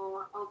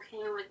so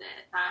okay with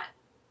it that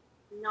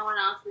no one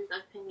else's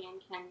opinion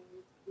can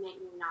make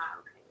me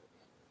not okay with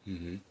it.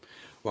 Mm-hmm.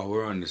 While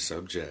we're on the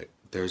subject,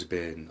 there's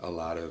been a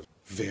lot of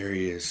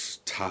various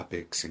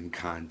topics and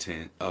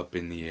content up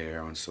in the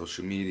air on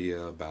social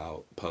media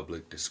about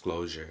public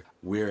disclosure.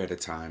 We're at a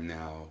time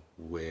now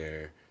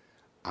where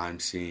I'm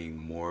seeing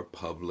more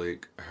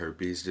public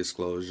herpes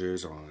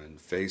disclosures on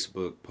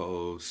Facebook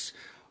posts,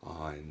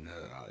 on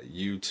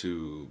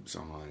YouTubes,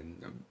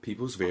 on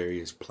people's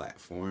various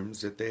platforms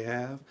that they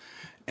have.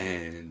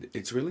 And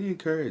it's really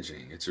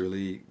encouraging. It's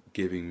really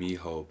giving me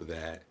hope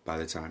that by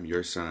the time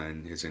your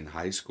son is in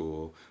high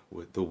school,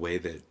 with the way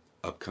that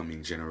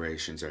upcoming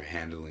generations are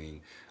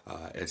handling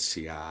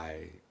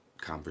STI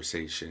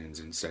conversations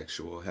and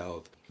sexual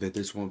health, that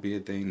this won't be a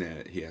thing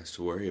that he has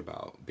to worry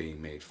about being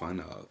made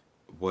fun of.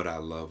 What I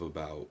love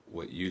about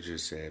what you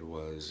just said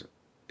was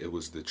it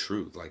was the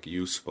truth. Like,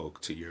 you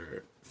spoke to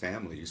your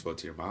family, you spoke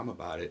to your mom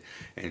about it,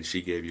 and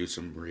she gave you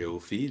some real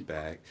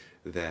feedback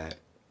that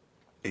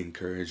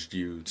encouraged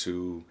you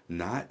to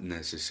not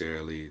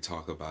necessarily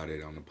talk about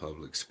it on the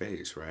public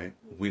space, right?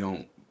 We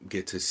don't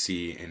get to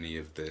see any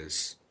of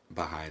this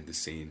behind the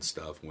scenes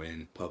stuff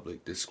when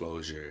public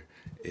disclosure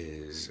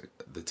is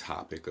the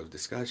topic of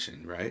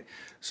discussion, right?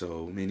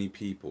 So many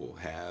people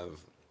have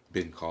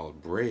been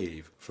called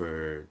brave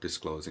for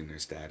disclosing their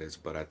status,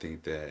 but I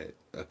think that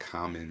a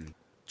common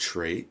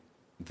trait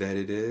that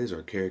it is,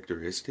 or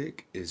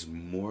characteristic, is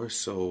more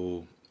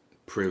so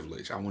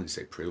privilege. I wouldn't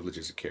say privilege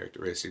is a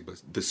characteristic,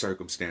 but the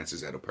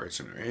circumstances that a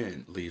person are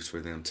in leaves for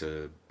them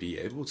to be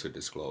able to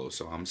disclose.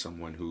 So I'm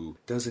someone who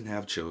doesn't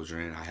have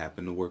children. I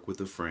happen to work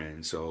with a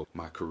friend, so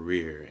my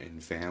career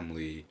and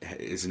family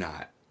is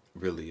not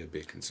really a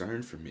big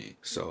concern for me.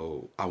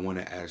 So I want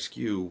to ask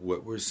you,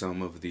 what were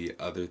some of the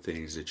other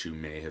things that you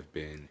may have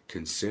been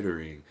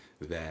considering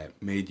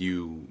that made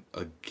you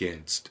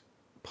against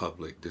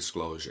public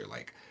disclosure?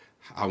 Like,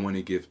 I want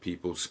to give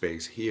people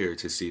space here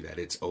to see that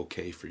it's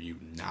okay for you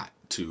not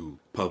to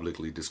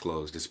publicly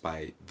disclose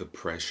despite the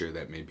pressure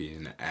that may be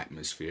in the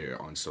atmosphere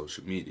on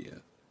social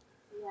media.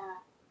 Yeah.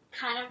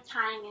 Kind of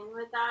tying in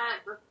with that,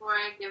 before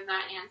I give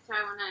that answer,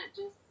 I want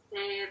to just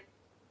say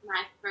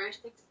my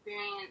first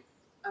experience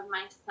of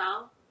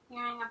myself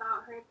hearing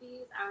about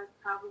herpes, I was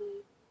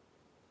probably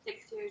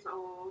 6 years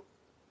old,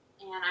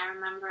 and I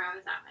remember I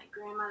was at my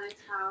grandmother's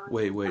house.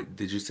 Wait,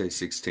 did you say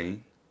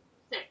 16?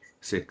 6.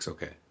 6,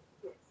 okay.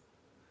 Yes.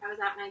 I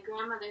was at my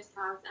grandmother's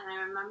house, and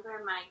I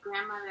remember my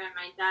grandmother and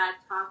my dad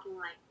talking,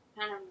 like,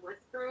 kind of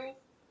whispers,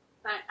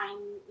 but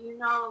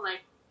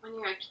like, when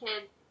you're a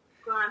kid,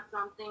 grown-ups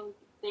don't think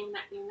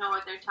that you know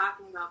what they're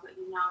talking about, but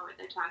you know what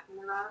they're talking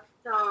about.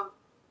 So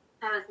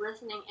I was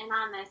listening in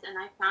on this, and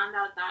I found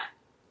out that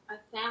a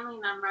family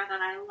member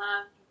that I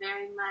loved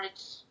very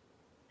much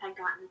had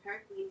gotten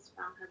herpes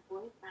from her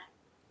boyfriend.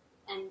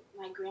 And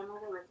my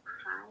grandmother was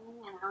crying,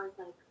 and I was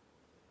like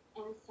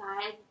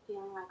inside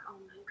feeling like, oh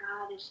my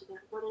God,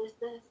 what is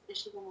this?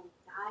 Is she gonna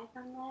die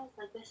from this?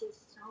 Like, this is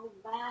so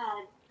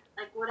bad.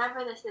 Like,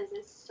 whatever this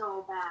is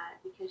so bad,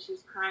 because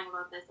she's crying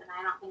about this, and I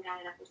don't think I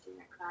had ever seen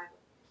her cry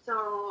before.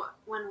 So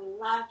when we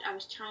left, I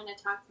was trying to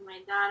talk to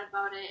my dad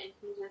about it, and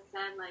he just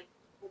said, like,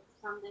 it's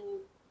something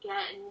you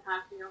get and you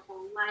have for your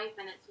whole life,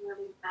 and it's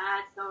really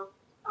bad. So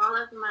all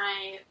of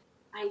my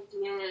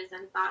ideas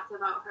and thoughts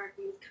about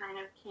herpes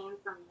kind of came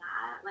from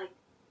that. Like,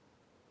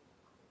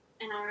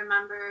 and I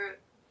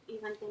remember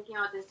even thinking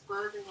about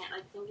disclosing it,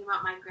 like thinking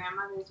about my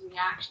grandmother's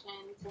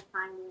reaction to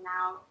finding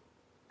out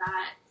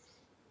that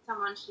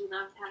someone she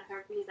loved had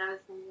herpes. I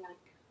was thinking, like,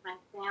 my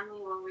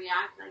family will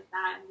react like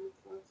that and be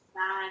so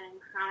sad and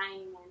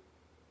crying, and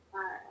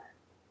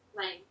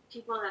like,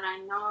 people that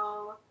I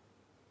know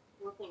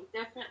will think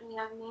differently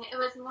of me. It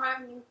was more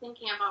of me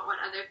thinking about what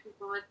other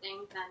people would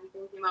think than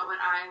thinking about what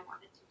I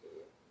wanted to do.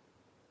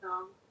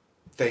 So,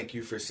 thank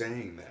you for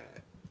saying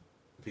that,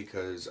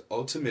 because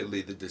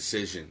ultimately the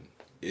decision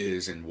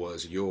is and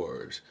was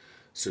yours.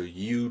 So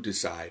you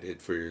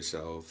decided for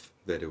yourself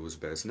that it was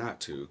best not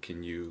to.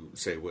 Can you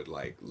say what,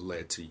 like,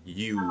 led to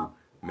you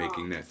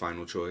making that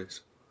final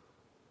choice?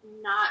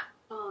 Not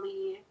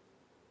fully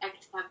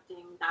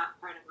accepting that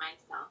part of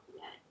myself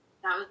yet.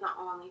 That was the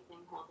only thing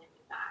holding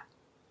me back.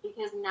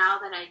 Because now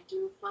that I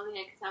do fully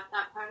accept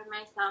that part of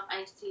myself,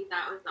 I see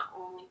that was the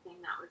only thing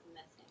that was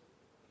missing.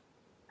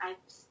 I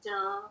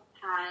still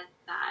had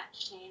that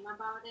shame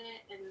about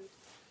it, and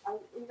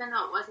even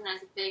though it wasn't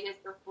as big as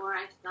before,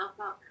 I still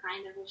felt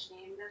kind of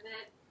ashamed of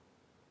it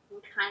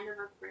and kind of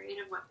afraid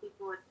of what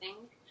people would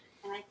think.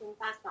 And I think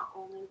that's the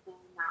only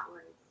thing that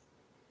was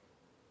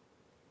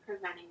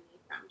preventing me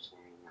from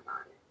sharing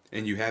about it.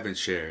 And you haven't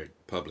shared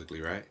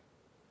publicly, right?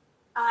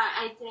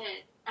 I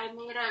did. I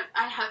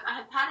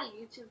have had a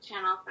YouTube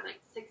channel for like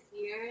 6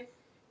 years,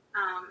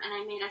 and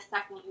I made a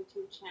second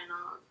YouTube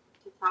channel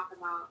to talk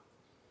about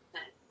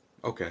this.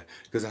 Okay,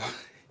 because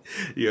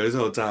this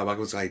whole time I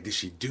was like, did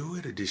she do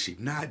it or did she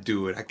not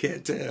do it? I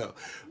can't tell.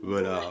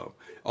 But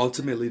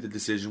ultimately the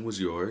decision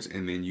was yours,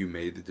 and then you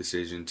made the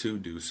decision to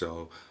do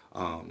so.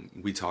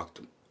 We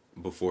talked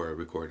before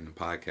recording the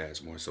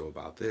podcast more so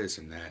about this,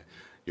 and that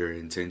your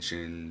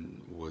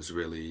intention was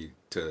really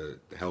to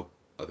help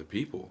other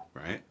people,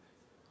 right?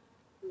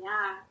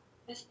 Yeah,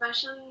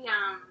 especially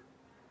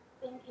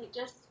thinking,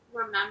 just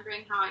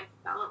remembering how I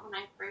felt when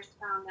I first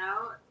found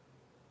out.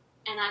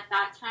 And at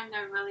that time,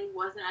 there really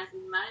wasn't as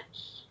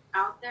much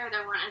out there.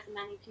 There weren't as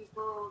many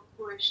people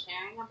who were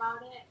sharing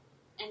about it.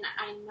 And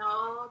I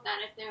know that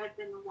if there had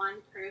been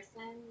one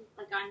person,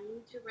 like on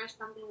YouTube or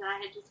something, that I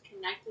had just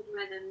connected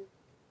with and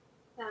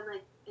said,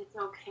 like, it's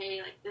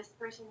okay, like, this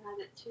person has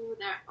it too,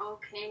 they're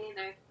okay,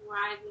 they're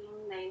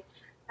thriving, they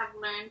have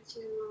learned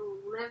to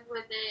live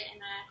with it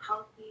in a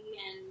healthy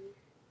and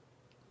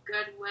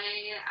good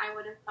way, I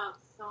would have felt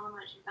so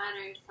much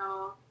better.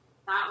 So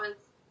that was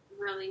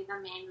really the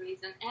main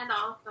reason. And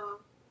also,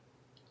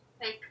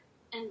 like,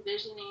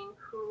 envisioning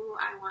who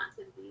I want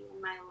to be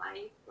in my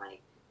life.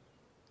 Like,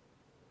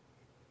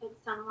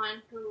 it's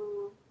someone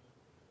who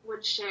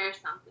would share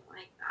something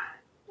like that.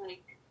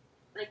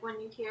 Like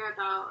when you hear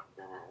about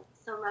the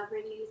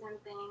celebrities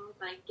and things,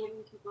 like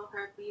giving people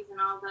herpes and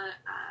all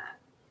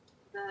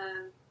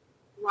the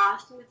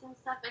lawsuits and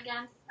stuff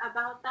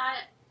about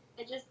that,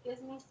 it just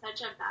gives me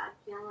such a bad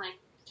feeling, like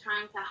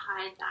trying to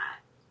hide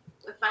that.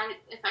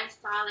 If I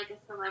saw like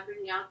a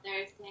celebrity out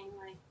there saying,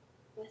 like,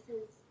 this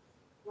is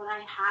what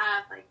I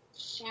have, like,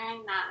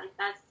 sharing that, like,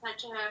 that's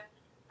such a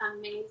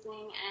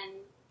amazing and,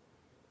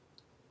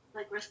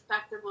 like,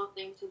 respectable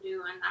thing to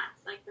do, and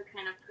that's like the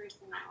kind of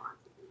person I want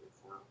to be.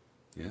 So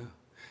yeah,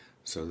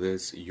 so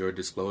your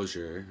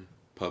disclosure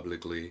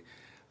publicly,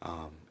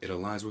 it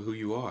aligns with who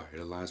you are. It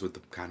aligns with the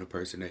kind of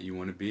person that you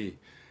want to be.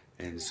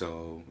 And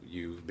so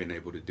you've been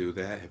able to do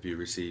that. Have you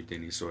received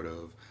any sort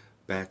of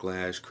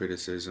backlash,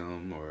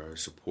 criticism, or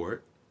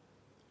support?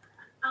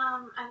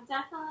 I've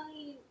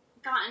definitely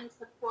gotten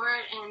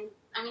support, and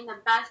I mean, the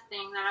best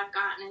thing that I've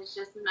gotten is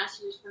just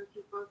messages from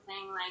people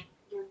saying, like,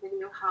 your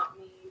video helped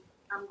me.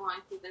 I'm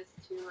going through this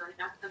too. Like,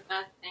 that's the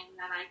best thing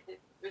that I could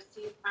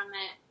receive from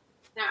it.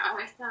 There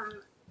are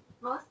some,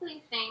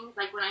 mostly things,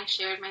 like when I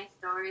shared my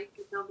story,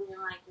 people being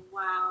like,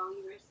 wow,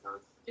 you were so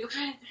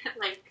stupid.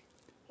 Like,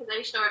 because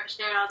I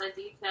shared all the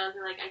details,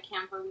 like, I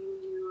can't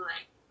believe you,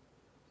 like,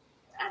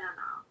 I don't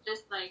know.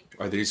 Just like.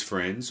 Are these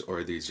friends or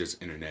are these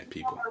just internet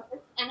people?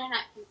 Just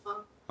internet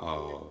people.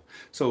 Oh,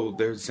 so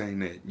they're saying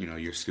that,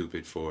 you're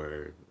stupid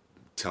for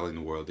telling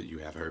the world that you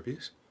have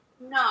herpes?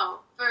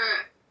 No, for,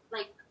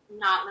 like,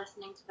 not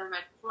listening to the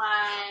red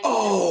flag.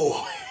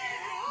 Oh!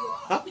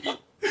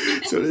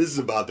 So this is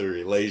about the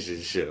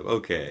relationship.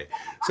 Okay.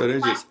 So they're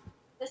just.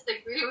 I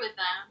disagree with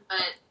them,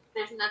 but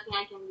there's nothing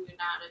I can do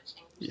now to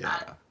change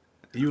that.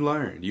 You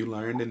learned,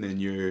 and then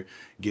you're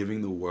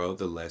giving the world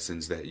the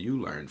lessons that you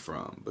learned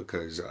from,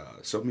 because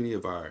so many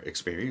of our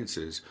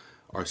experiences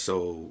are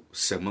so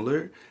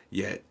similar,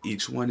 yet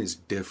each one is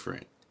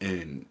different.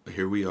 And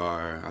here we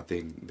are, I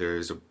think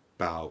there's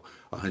about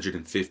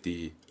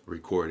 150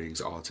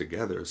 recordings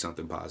altogether of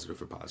Something Positive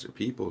for Positive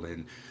People,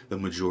 and the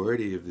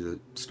majority of the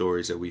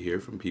stories that we hear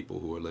from people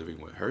who are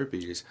living with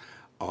herpes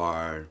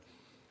are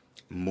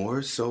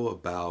more so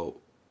about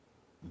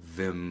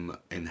them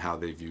and how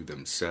they view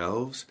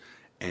themselves,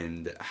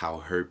 and how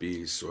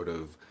herpes sort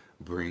of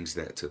brings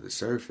that to the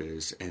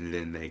surface, and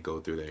then they go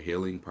through their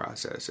healing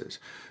processes.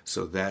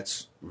 So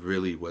that's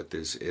really what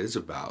this is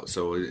about.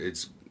 So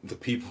it's the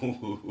people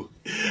who,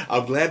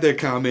 I'm glad they're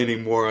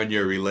commenting more on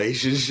your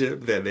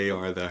relationship than they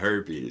are the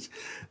herpes.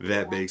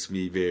 That makes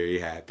me very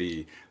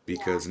happy,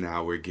 because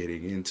now we're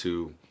getting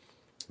into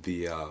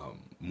the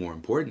more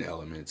important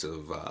elements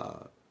of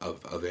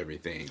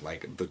everything,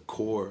 like the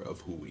core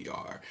of who we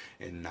are,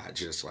 and not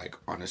just like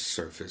on a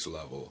surface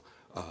level,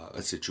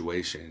 a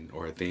situation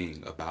or a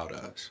thing about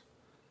us.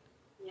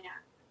 Yeah,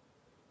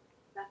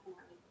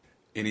 definitely.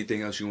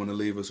 Anything else you want to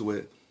leave us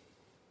with?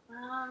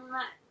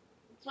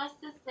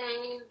 Just to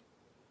say,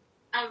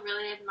 I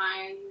really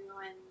admire you,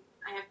 and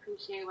I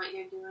appreciate what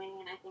you're doing,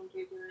 and I think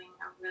you're doing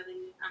a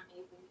really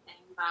amazing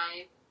thing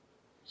by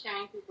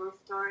sharing people's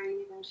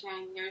stories and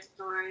sharing your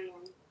story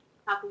and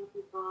helping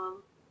people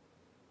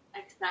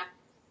accept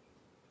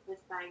this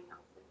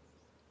diagnosis.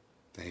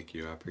 Thank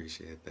you. I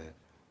appreciate that.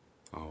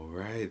 All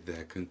right,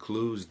 that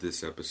concludes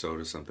this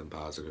episode of Something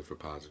Positive for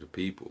Positive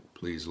People.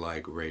 Please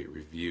like, rate,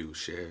 review,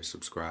 share,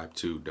 subscribe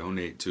to,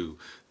 donate to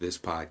this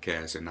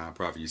podcast and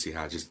nonprofit. You see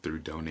how I just threw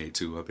donate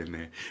to up in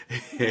there?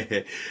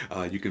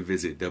 You can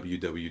visit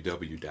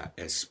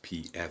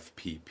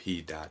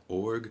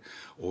www.spfpp.org,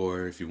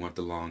 or if you want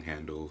the long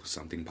handle,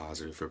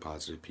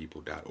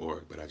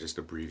 somethingpositiveforpositivepeople.org, but I just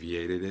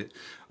abbreviated it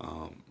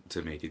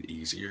to make it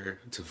easier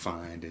to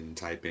find and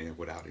type in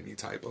without any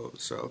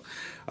typos. So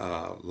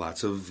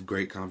lots of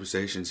great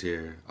conversations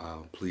here.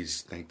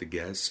 Please thank the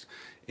guests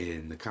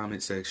in the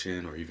comment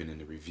section or even in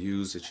the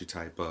reviews that you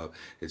type up.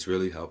 It's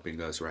really helping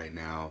us right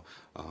now,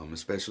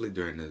 especially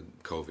during the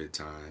COVID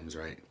times,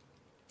 right?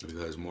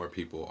 Because more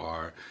people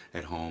are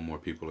at home, more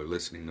people are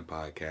listening to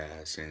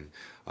podcasts, and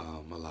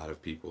a lot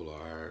of people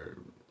are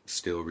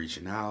still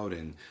reaching out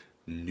and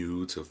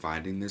new to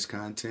finding this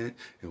content,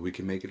 and we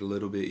can make it a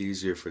little bit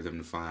easier for them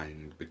to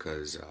find,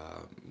 because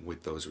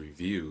with those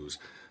reviews,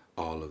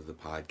 all of the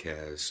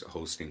podcast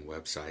hosting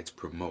websites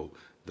promote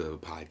the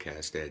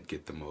podcasts that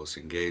get the most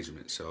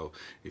engagement. So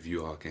if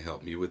you all can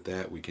help me with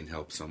that, we can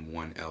help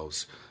someone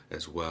else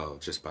as well,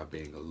 just by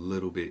being a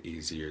little bit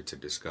easier to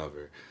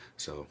discover.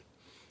 So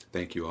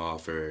thank you all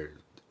for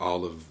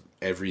all of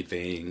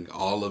everything,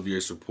 all of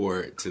your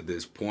support to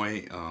this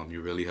point.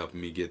 You're really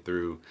helping me get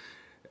through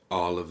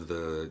all of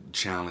the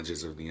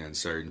challenges of the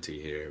uncertainty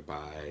here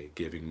by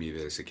giving me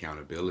this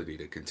accountability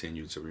to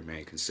continue to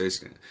remain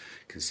consistent.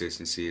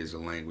 Consistency is the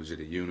language of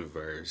the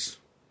universe,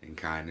 and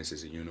kindness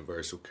is a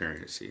universal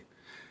currency.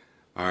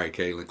 All right,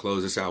 Caitlin,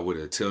 close us out with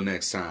a till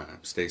next time,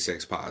 stay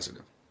sex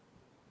positive.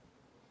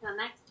 Till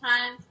next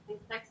time, stay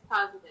sex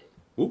positive.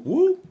 Whoop,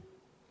 whoop.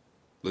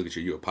 Look at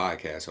you, you're a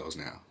podcast host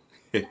now.